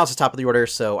 So now it's the top of the order.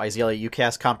 So Izelia, you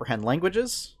cast Comprehend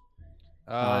Languages.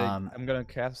 I'm gonna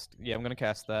cast. Yeah, I'm gonna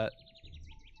cast that,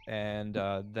 and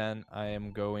then I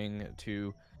am going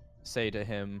to say to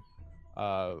him,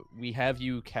 "We have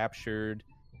you captured.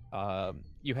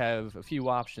 You have a few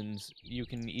options. You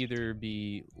can either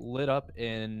be lit up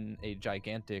in a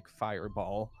gigantic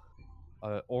fireball,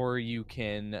 or you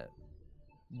can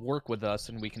work with us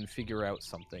and we can figure out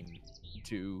something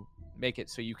to make it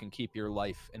so you can keep your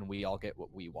life and we all get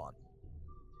what we want."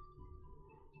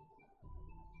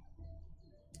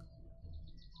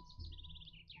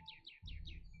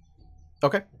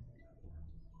 Okay.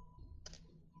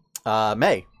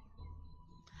 May.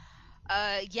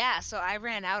 Yeah. So I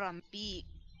ran out on beat.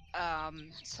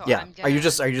 So Yeah. I'm gonna, Are you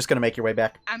just going to make your way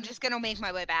back? I'm just gonna make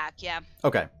my way back. Yeah.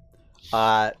 Okay.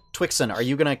 Twixen, are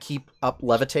you going to keep up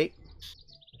Levitate?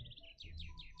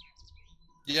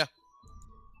 Yeah.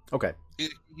 Okay.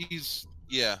 He's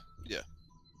yeah.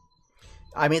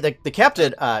 I mean, the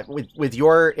captain, with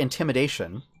your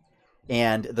intimidation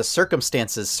and the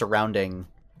circumstances surrounding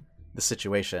the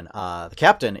situation, the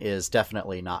captain is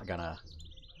definitely not gonna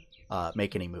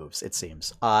make any moves. It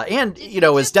seems, and Did you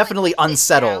know, he is just, like, definitely sit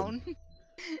unsettled. down?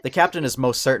 The captain is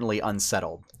most certainly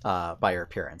unsettled by her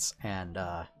appearance, and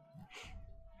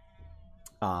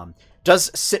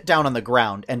does sit down on the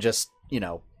ground and just, you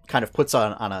know, kind of puts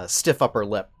on a stiff upper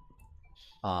lip,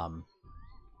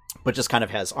 but just kind of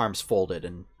has arms folded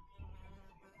and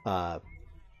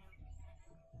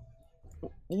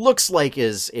looks like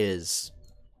is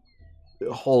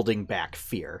holding back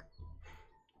fear.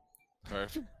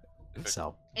 Perfect.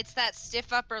 So It's that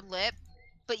stiff upper lip,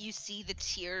 but you see the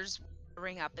tears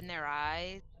up in their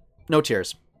eyes? No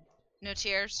tears. No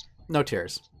tears? No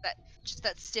tears. Just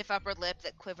that stiff upper lip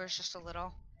that quivers just a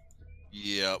little?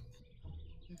 Yep.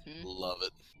 Mm-hmm. Love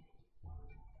it.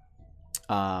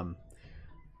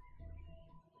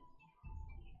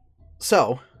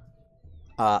 So,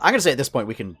 I'm going to say at this point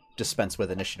we can dispense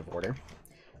with initiative order.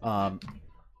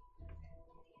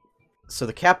 So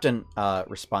the captain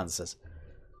responds and says,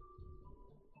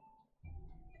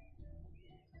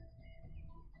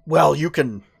 well, you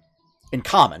can, in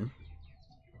common,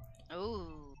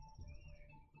 Ooh.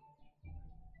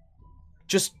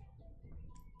 just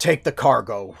take the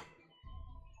cargo,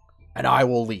 and I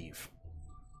will leave.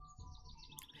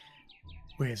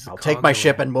 Where's the I'll take my cargo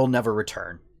ship at? and we'll never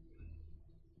return.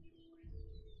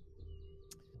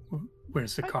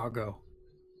 Where's the cargo?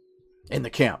 In the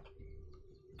camp.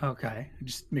 Okay,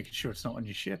 just making sure it's not on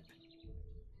your ship.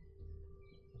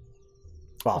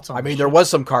 Well, What's on I the mean, there ship? was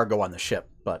some cargo on the ship,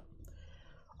 but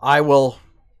I will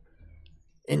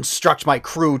instruct my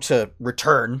crew to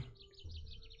return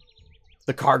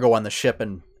the cargo on the ship,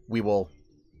 and we will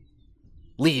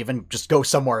leave and just go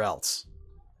somewhere else.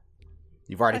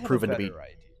 You've already proven to be...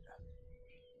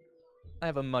 I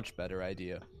have a much better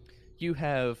idea. You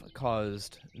have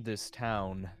caused this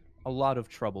town a lot of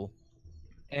trouble.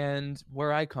 And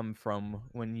where I come from,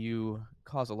 when you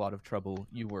cause a lot of trouble,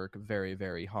 you work very,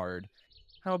 very hard.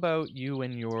 How about you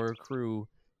and your crew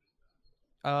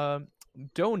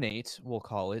donate, we'll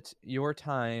call it, your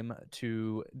time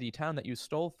to the town that you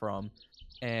stole from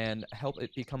and help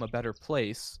it become a better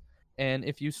place. And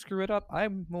if you screw it up, I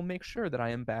will make sure that I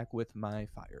am back with my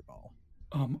fireball.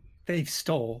 They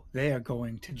stole. They are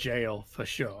going to jail for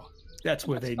sure. That's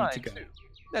where they need to go. Too.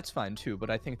 That's fine too, but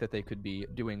I think that they could be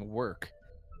doing work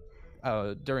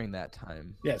during that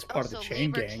time. Yeah, it's part of the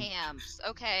chain labor gang. camps.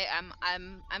 Okay,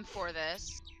 I'm for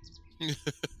this.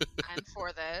 I'm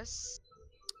for this.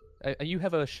 You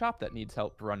have a shop that needs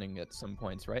help running at some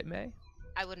points, right, May?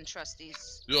 I wouldn't trust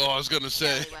these Oh, I was gonna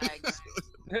say. scallywags.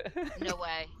 No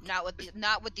way. Not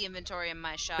with the inventory in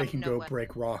my shop. They can no go way.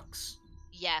 break rocks.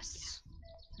 Yes.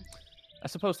 I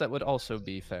suppose that would also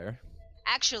be fair.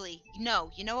 Actually, no.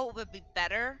 You know what would be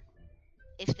better?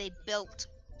 If they built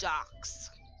docks.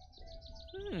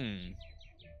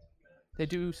 They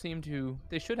do seem to...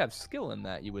 They should have skill in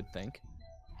that, you would think.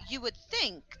 You would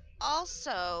think.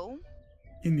 Also...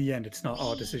 In the end, it's not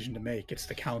our decision to make. It's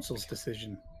the council's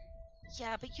decision.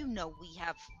 Yeah, but you know we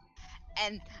have...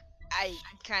 And I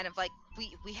kind of like...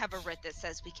 We have a writ that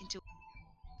says we can do...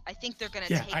 I think they're gonna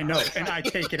take... Yeah, I know, and I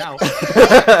take it out.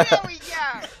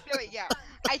 Yeah.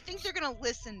 I think they're gonna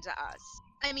listen to us.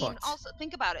 I mean, But- also,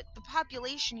 think about it. The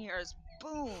population here has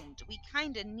boomed. We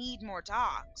kind of need more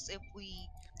docks if we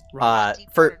want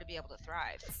Deepwater to be able to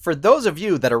thrive. For those of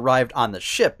you that arrived on the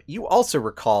ship, you also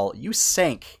recall you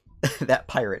sank that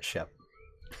pirate ship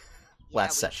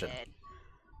last session. Did.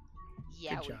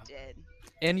 Yeah, Good we job. did.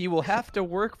 And you will have to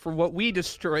work for what we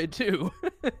destroyed, too.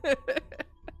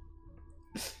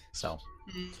 So,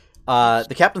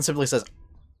 the captain simply says,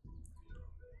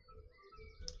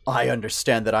 I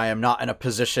understand that I am not in a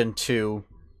position to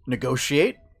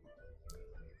negotiate.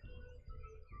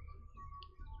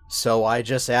 So I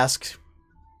just ask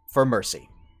for mercy.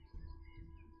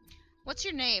 What's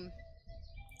your name?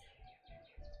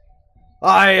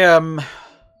 I am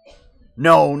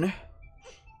known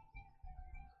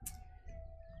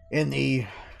in the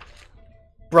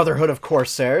Brotherhood of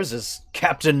Corsairs as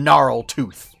Captain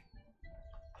Gnarltooth.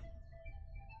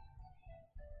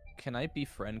 Can I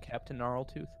befriend Captain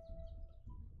Gnarltooth?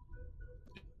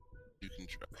 You can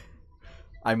try.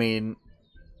 I mean,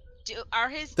 Are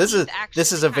his This is- teeth actually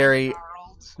this is a kinda very-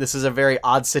 gnarled? this is a very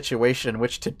odd situation in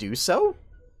which to do so.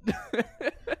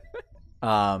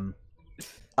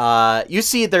 You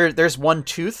see there's one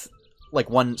tooth, like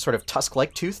one sort of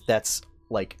tusk-like tooth that's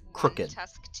like crooked. One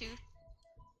tusk tooth.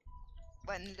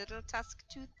 One little tusk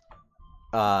tooth.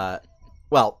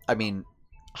 Well, I mean,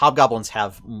 hobgoblins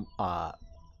have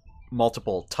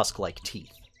multiple tusk-like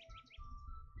teeth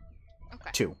Okay.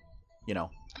 too, you know.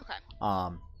 Okay.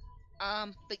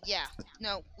 But yeah,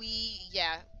 no,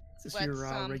 Is this your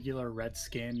Let's, regular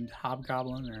red-skinned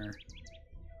hobgoblin, or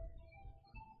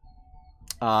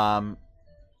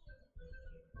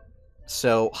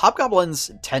So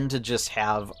hobgoblins tend to just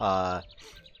have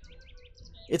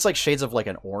it's like shades of like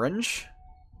an orange.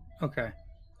 okay?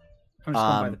 I'm just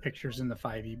going by Um, the pictures in the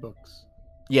 5e books.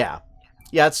 Yeah,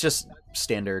 it's just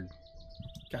standard.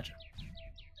 Gotcha.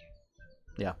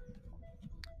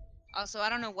 also I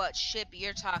don't know what ship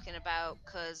you're talking about,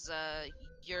 cause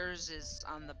yours is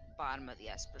on the bottom of the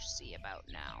Esper Sea about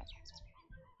now.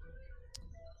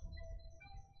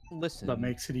 Listen, That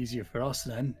makes it easier for us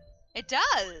then. It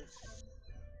does.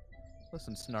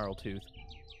 Listen, Snarltooth.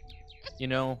 You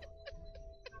know,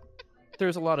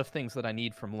 there's a lot of things that I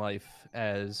need from life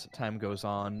as time goes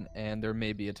on, and there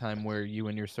may be a time where you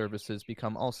and your services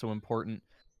become also important.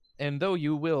 And though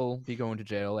you will be going to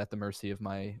jail at the mercy of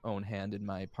my own hand and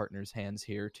my partner's hands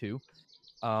here too,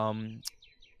 I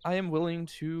am willing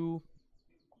to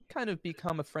kind of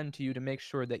become a friend to you to make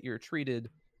sure that you're treated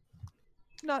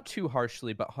not too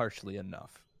harshly, but harshly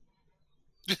enough.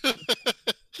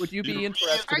 Would you be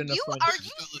interested in a friend? Are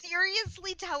you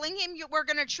seriously telling him we're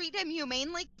gonna treat him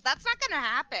humanely? That's not gonna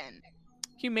happen.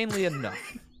 Humanely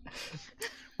enough.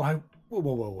 Why?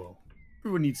 Whoa.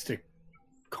 Everyone needs to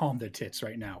calm their tits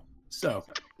right now. So.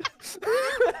 Both of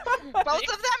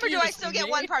them, or do I still get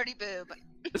one party boob?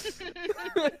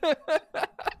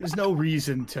 There's no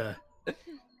reason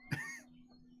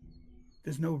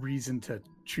to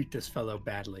treat this fellow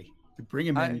badly. We bring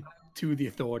him in to the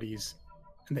authorities,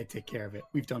 and they take care of it.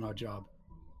 We've done our job.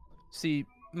 See,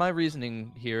 my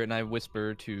reasoning here, and I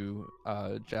whisper to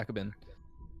Jacobin,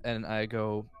 and I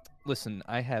go, listen,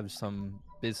 I have some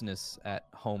business at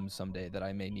home someday that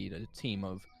I may need a team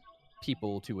of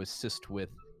people to assist with.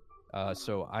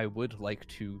 So I would like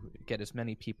to get as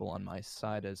many people on my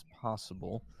side as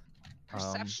possible.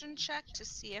 Perception check to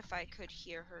see if I could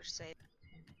hear her say.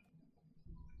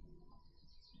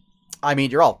 I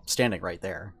mean, you're all standing right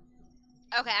there.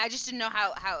 Okay, I just didn't know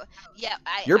how. Yeah,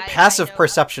 your passive I know,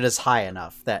 perception is high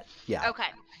enough that Okay,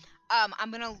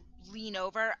 I'm gonna lean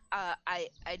over. I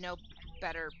know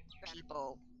better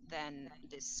people than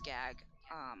this skag.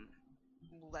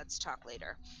 Let's talk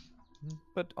later.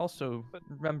 But also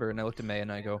remember, and I looked at May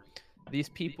and I go, these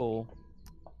people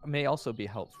may also be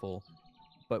helpful,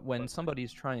 but when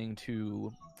somebody's trying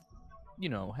to,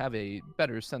 have a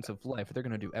better sense of life, they're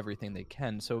going to do everything they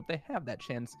can. So if they have that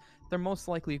chance, they're most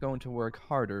likely going to work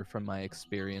harder, from my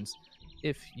experience,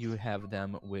 if you have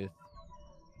them with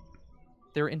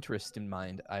their interest in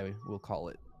mind, I will call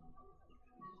it.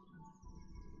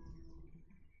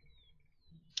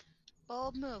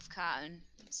 Bold move, Cotton.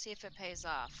 Let's see if it pays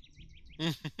off.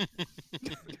 Okay.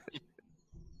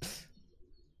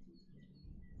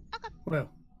 Well,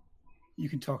 you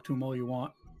can talk to him all you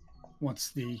want once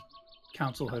the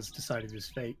council has decided his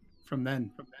fate. From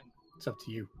then, it's up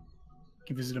to you. You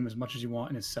can visit him as much as you want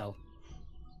in his cell.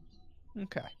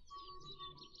 Okay.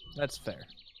 That's fair.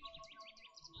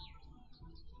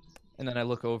 And then I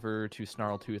look over to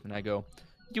Snarltooth and I go,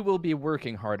 you will be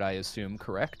working hard, I assume,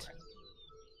 correct?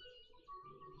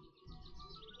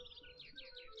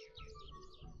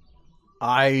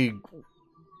 I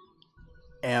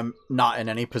am not in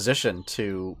any position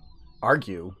to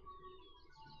argue.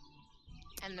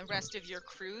 And the rest of your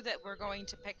crew that we're going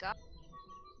to pick up?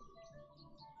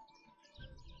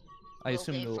 I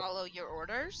assume they follow your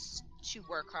orders to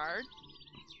work hard?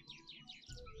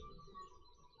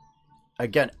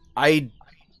 Again, and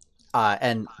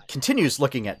continues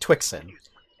looking at Twixen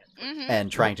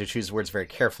and trying to choose words very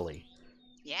carefully.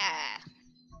 Yeah.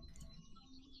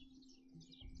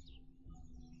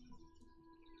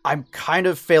 I'm kind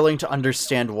of failing to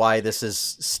understand why this is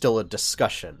still a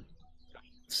discussion.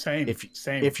 Same.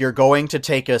 If you're going to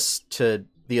take us to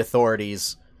the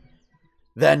authorities,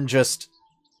 then just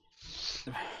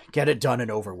get it done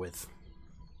and over with.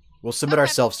 We'll submit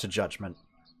ourselves to judgment.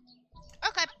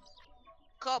 Okay.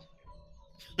 Cool.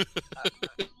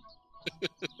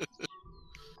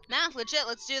 Nah, legit,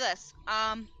 let's do this.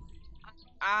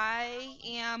 I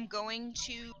am going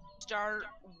to start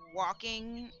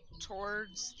walking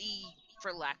towards the,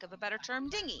 for lack of a better term,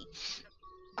 dinghy.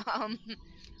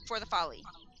 For the folly.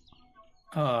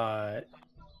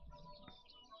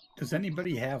 Does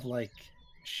anybody have,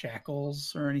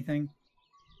 shackles or anything?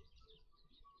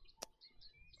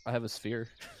 I have a sphere.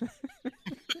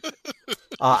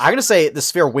 I'm gonna say the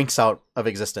sphere winks out of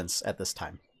existence at this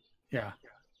time. Yeah.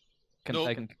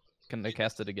 Can I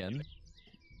cast it again?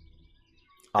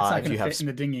 It's not if going you to have fit in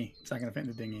the dinghy. It's not going to fit in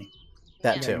the dinghy.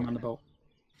 that You got too. him on the boat.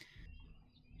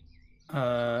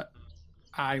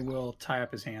 I will tie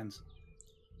up his hands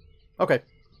Okay.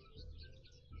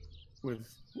 with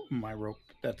my rope.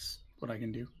 That's what I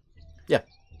can do. Yeah,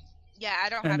 I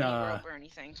don't have And, any rope or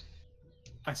anything.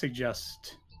 I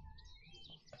suggest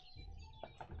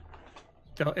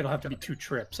it'll have to be 2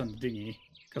 trips on the dinghy,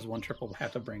 because 1 trip will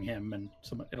have to bring him, and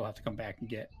it'll have to come back and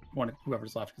get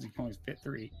whoever's left, because he can only fit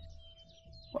 3.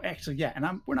 Well, actually, yeah,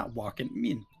 and we're not walking.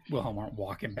 Me and Wilhelm aren't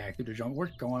walking back through the jungle.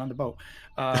 We're going on the boat.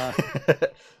 Yeah,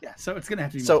 so it's gonna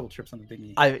have to be multiple trips on the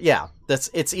dinghy.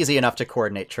 It's easy enough to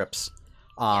coordinate trips.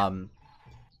 As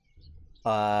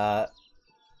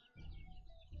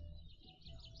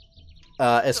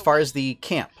far as the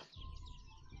camp.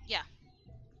 Yeah.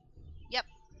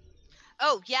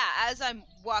 Oh yeah, as I'm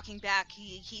walking back,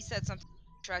 he said something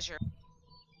treasure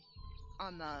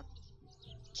on the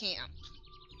camp.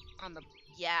 On the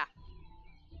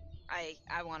I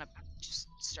want to just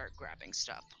start grabbing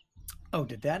stuff. Oh,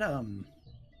 did that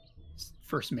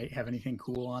first mate have anything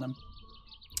cool on him?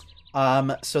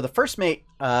 So the first mate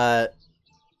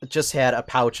just had a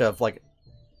pouch of like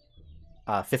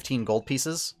 15 gold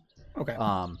pieces. Okay.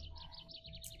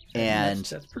 And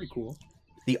that's pretty cool.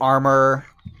 the armor,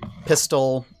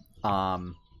 pistol,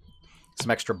 some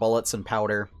extra bullets and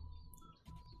powder,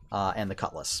 and the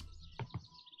cutlass.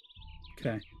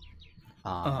 Okay.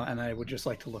 And I would just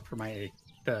like to look for the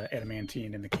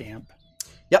adamantine in the camp.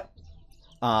 Yep.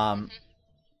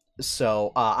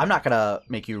 So I'm not gonna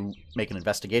make you make an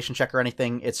investigation check or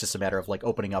anything. It's just a matter of like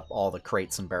opening up all the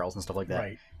crates and barrels and stuff like that.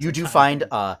 Right. You do find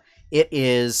there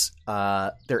is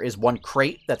one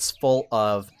crate that's full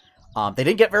of. They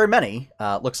didn't get very many.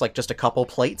 Looks like just a couple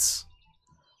plates.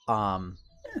 But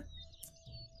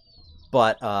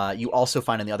you also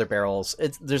find in the other barrels,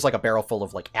 there's like a barrel full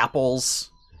of like apples.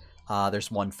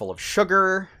 There's one full of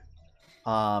sugar.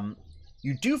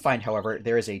 You do find, however,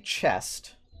 there is a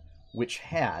chest which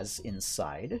has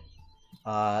inside.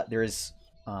 There's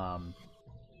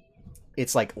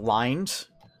it's like lined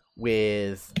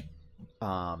with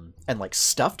and like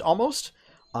stuffed almost.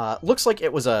 Looks like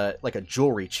it was a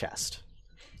jewelry chest,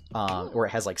 where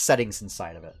it has like settings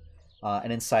inside of it.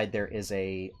 And inside there is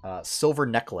a silver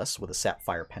necklace with a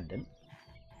sapphire pendant.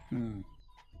 Mm-hmm.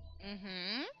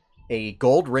 A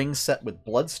gold ring set with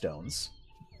bloodstones.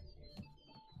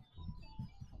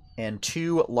 And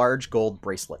 2 large gold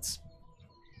bracelets.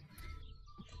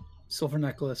 Silver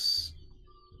necklace.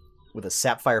 With a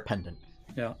sapphire pendant.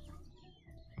 Yeah.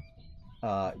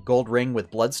 Gold ring with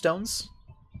bloodstones.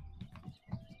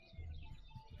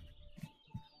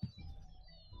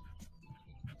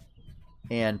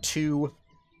 And 2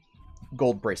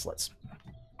 gold bracelets.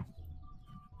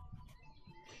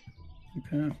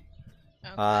 Okay.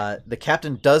 The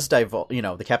captain does divulge.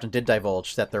 The captain did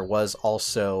divulge that there was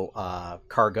also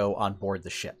cargo on board the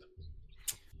ship.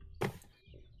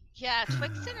 Yeah,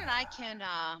 Twixen and I can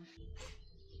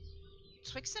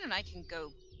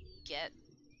go get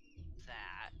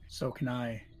that. So can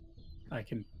I. I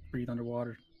can breathe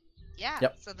underwater. Yeah.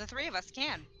 Yep. So the 3 of us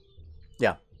can.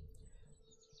 Yeah.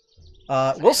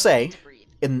 So We'll I say, don't need to breathe.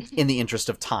 in the interest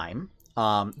of time,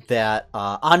 that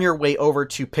on your way over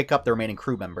to pick up the remaining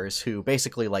crew members who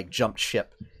basically like jumped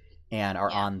ship and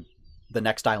are on the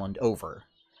next island over,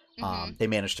 they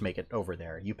managed to make it over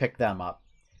there. You pick them up,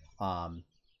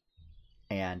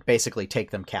 and basically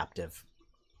take them captive,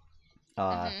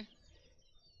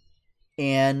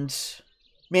 and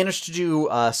managed to do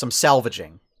some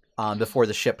salvaging before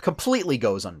the ship completely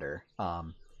goes under.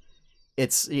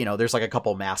 It's there's like a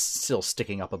couple masts still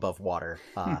sticking up above water.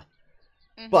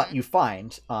 But you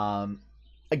find,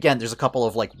 again, there's a couple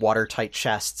of like watertight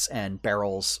chests and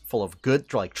barrels full of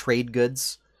trade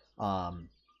goods.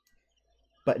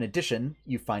 But in addition,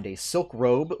 you find a silk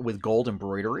robe with gold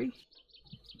embroidery.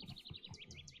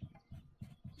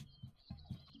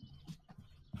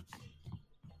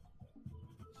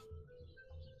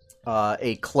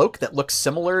 A cloak that looks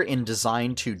similar in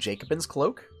design to Jacobin's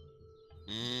cloak.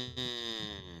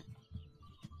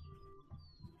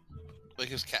 Like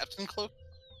his captain cloak?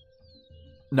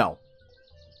 No.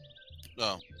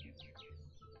 No.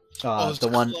 The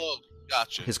one. Cloak.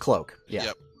 Gotcha. His cloak.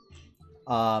 Yeah.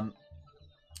 Yep.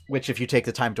 Which, if you take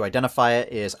the time to identify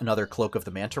it, is another cloak of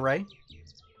the manta ray.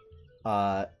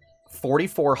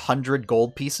 4,400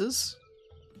 gold pieces.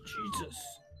 Jesus.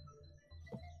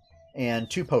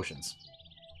 And 2 potions.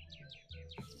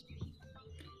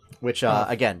 Which,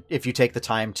 again, if you take the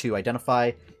time to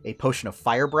identify, a potion of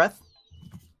fire breath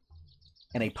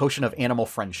and a potion of animal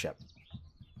friendship.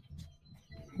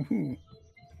 Ooh.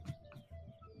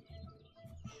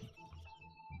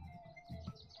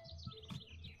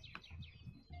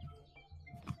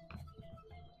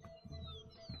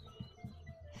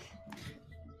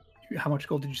 How much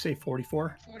gold did you say?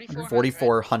 44?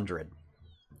 4,400.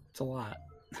 It's a lot.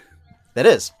 That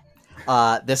is.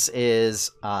 This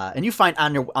is, and you find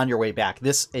on your way back,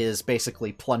 this is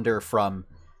basically plunder from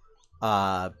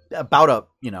about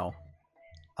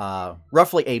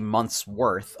roughly a month's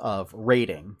worth of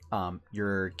raiding.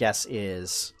 Your guess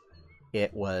is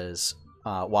it was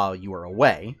while you were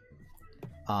away.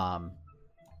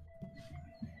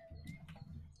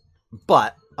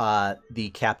 But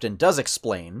the captain does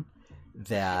explain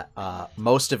that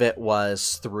most of it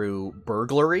was through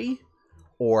burglary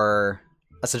or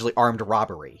essentially armed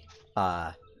robbery.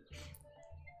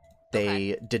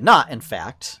 They did not, in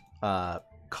fact,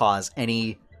 cause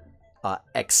any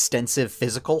extensive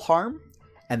physical harm,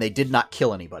 and they did not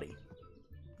kill anybody.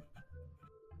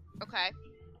 Okay.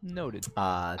 Noted.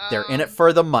 They're in it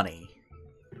for the money,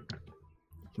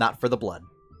 not for the blood.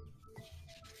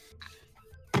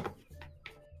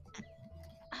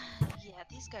 Yeah,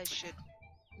 these guys should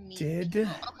meet. Did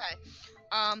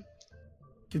Okay.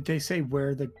 did they say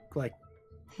where did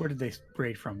they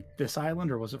raid from? This island,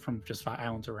 or was it from just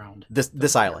islands around?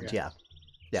 This island, yeah.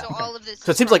 Yeah. So Okay. all of this.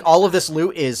 So it seems like all of this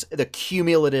loot is the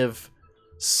cumulative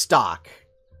stock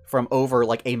from over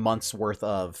like a month's worth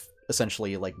of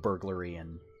essentially like burglary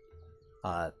and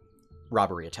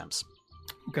robbery attempts.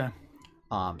 Okay.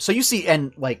 So you see,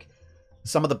 and like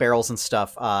some of the barrels and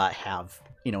stuff have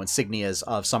insignias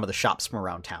of some of the shops from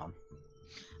around town.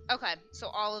 Okay, so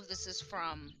all of this is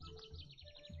from.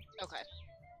 Okay.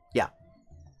 Yeah.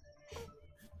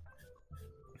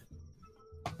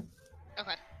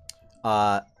 Okay.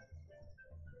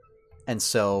 And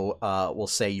so we'll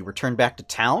say you return back to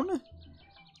town.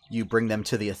 You bring them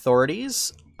to the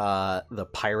authorities.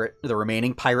 The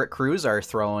remaining pirate crews are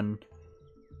thrown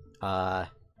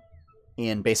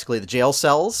in basically the jail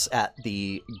cells at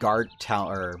the guard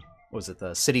town, or was it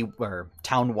the city or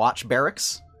town watch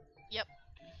barracks? Yep.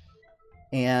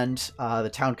 And the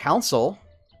town council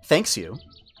thanks you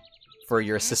for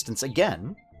your assistance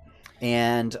again,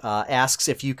 and asks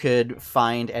if you could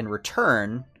find and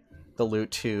return the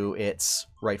loot to its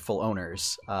rightful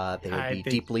owners. They would be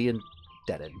deeply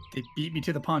indebted. They beat me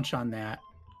to the punch on that.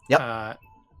 Yep.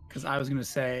 Because I was gonna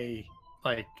say,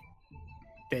 like,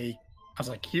 I was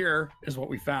like, here is what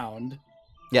we found.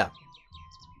 Yeah.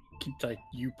 Like,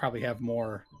 you probably have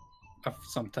more of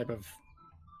some type of.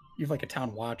 You have like a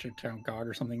town watch or town guard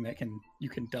or something that you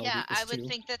can delegate Yeah, this I would to.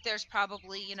 think that there's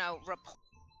probably report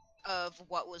of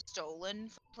what was stolen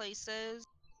from places.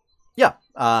 Yeah.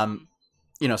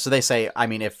 So they say, I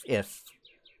mean, if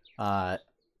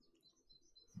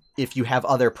you have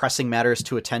other pressing matters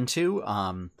to attend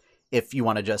to, if you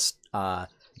want to just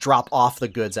drop off the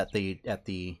goods at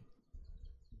the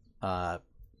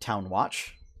town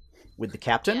watch with the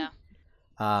captain,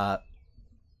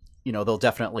 they'll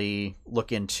definitely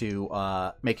look into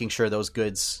making sure those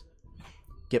goods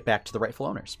get back to the rightful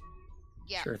owners.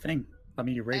 Yeah. Sure thing. Let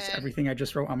me erase everything I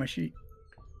just wrote on my sheet.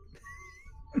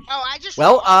 Oh, I just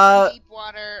Well, wrote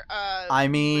Deepwater. I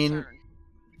mean, return.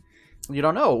 you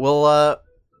don't know.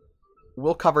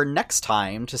 We'll cover next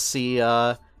time to see.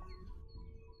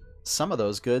 Some of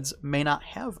those goods may not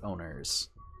have owners.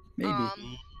 Maybe.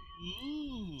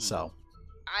 So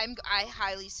I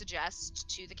highly suggest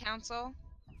to the council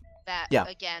that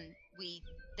again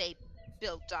they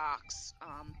build docks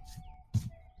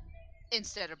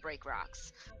instead of break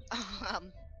rocks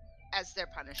as their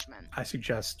punishment. I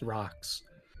suggest rocks.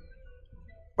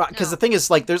 because No. the thing is,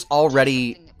 like, there's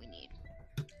already. Something that we need.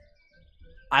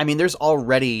 I mean, there's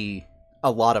already a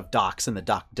lot of docks in the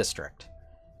dock district.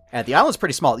 And the island's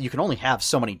pretty small. You can only have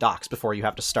so many docks before you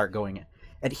have to start going in.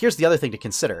 And here's the other thing to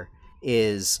consider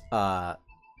is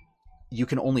you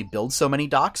can only build so many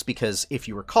docks because, if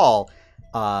you recall,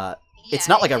 it's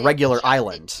not like a regular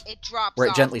island It drops where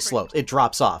it off gently pretty- slopes. It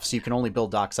drops off, so you can only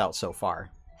build docks out so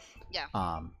far. Yeah.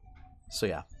 So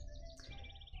yeah.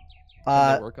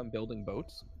 Can they work on building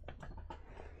boats?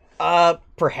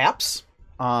 Perhaps.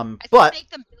 I think But make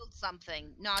them build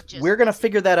something, not just. we're gonna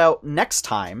figure that out next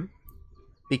time,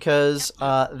 because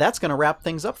that's gonna wrap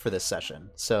things up for this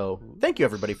session. So thank you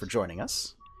everybody for joining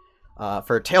us.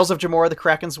 For Tales of Jamora: The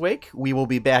Kraken's Wake, we will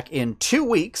be back in 2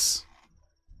 weeks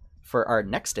for our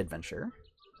next adventure.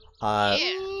 Yeah.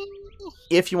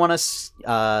 If you want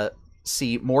to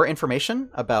see more information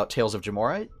about Tales of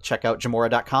Jamora, check out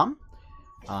jamora.com.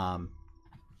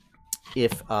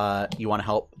 If you want to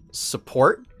help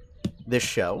support this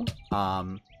show,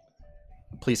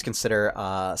 please consider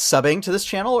subbing to this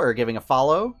channel or giving a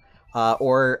follow,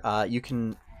 or you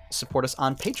can support us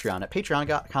on Patreon at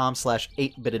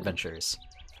patreon.com/8bitadventures,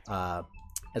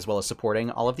 as well as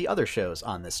supporting all of the other shows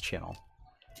on this channel.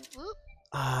 Whoop.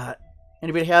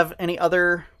 Anybody have any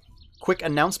other quick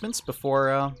announcements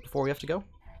before we have to go?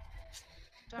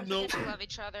 Don't Nope. forget to love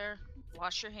each other.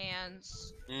 Wash your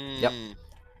hands. Yep.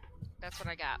 That's what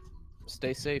I got.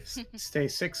 Stay safe. Stay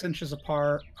 6 inches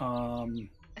apart.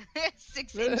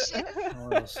 6 inches.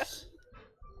 What else?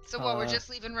 So what? We're just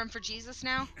leaving room for Jesus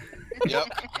now. Yep,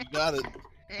 you got it.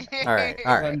 All right.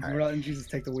 We're letting Jesus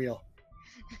take the wheel.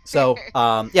 So,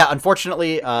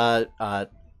 unfortunately,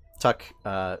 Tuck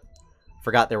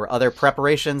forgot there were other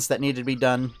preparations that needed to be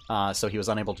done, so he was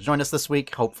unable to join us this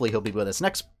week. Hopefully, he'll be with us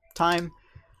next time.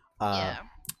 Yeah.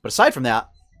 But aside from that,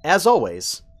 as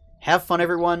always, have fun,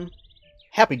 everyone.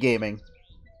 Happy gaming.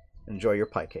 Enjoy your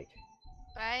pie cake.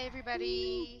 Bye,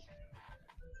 everybody.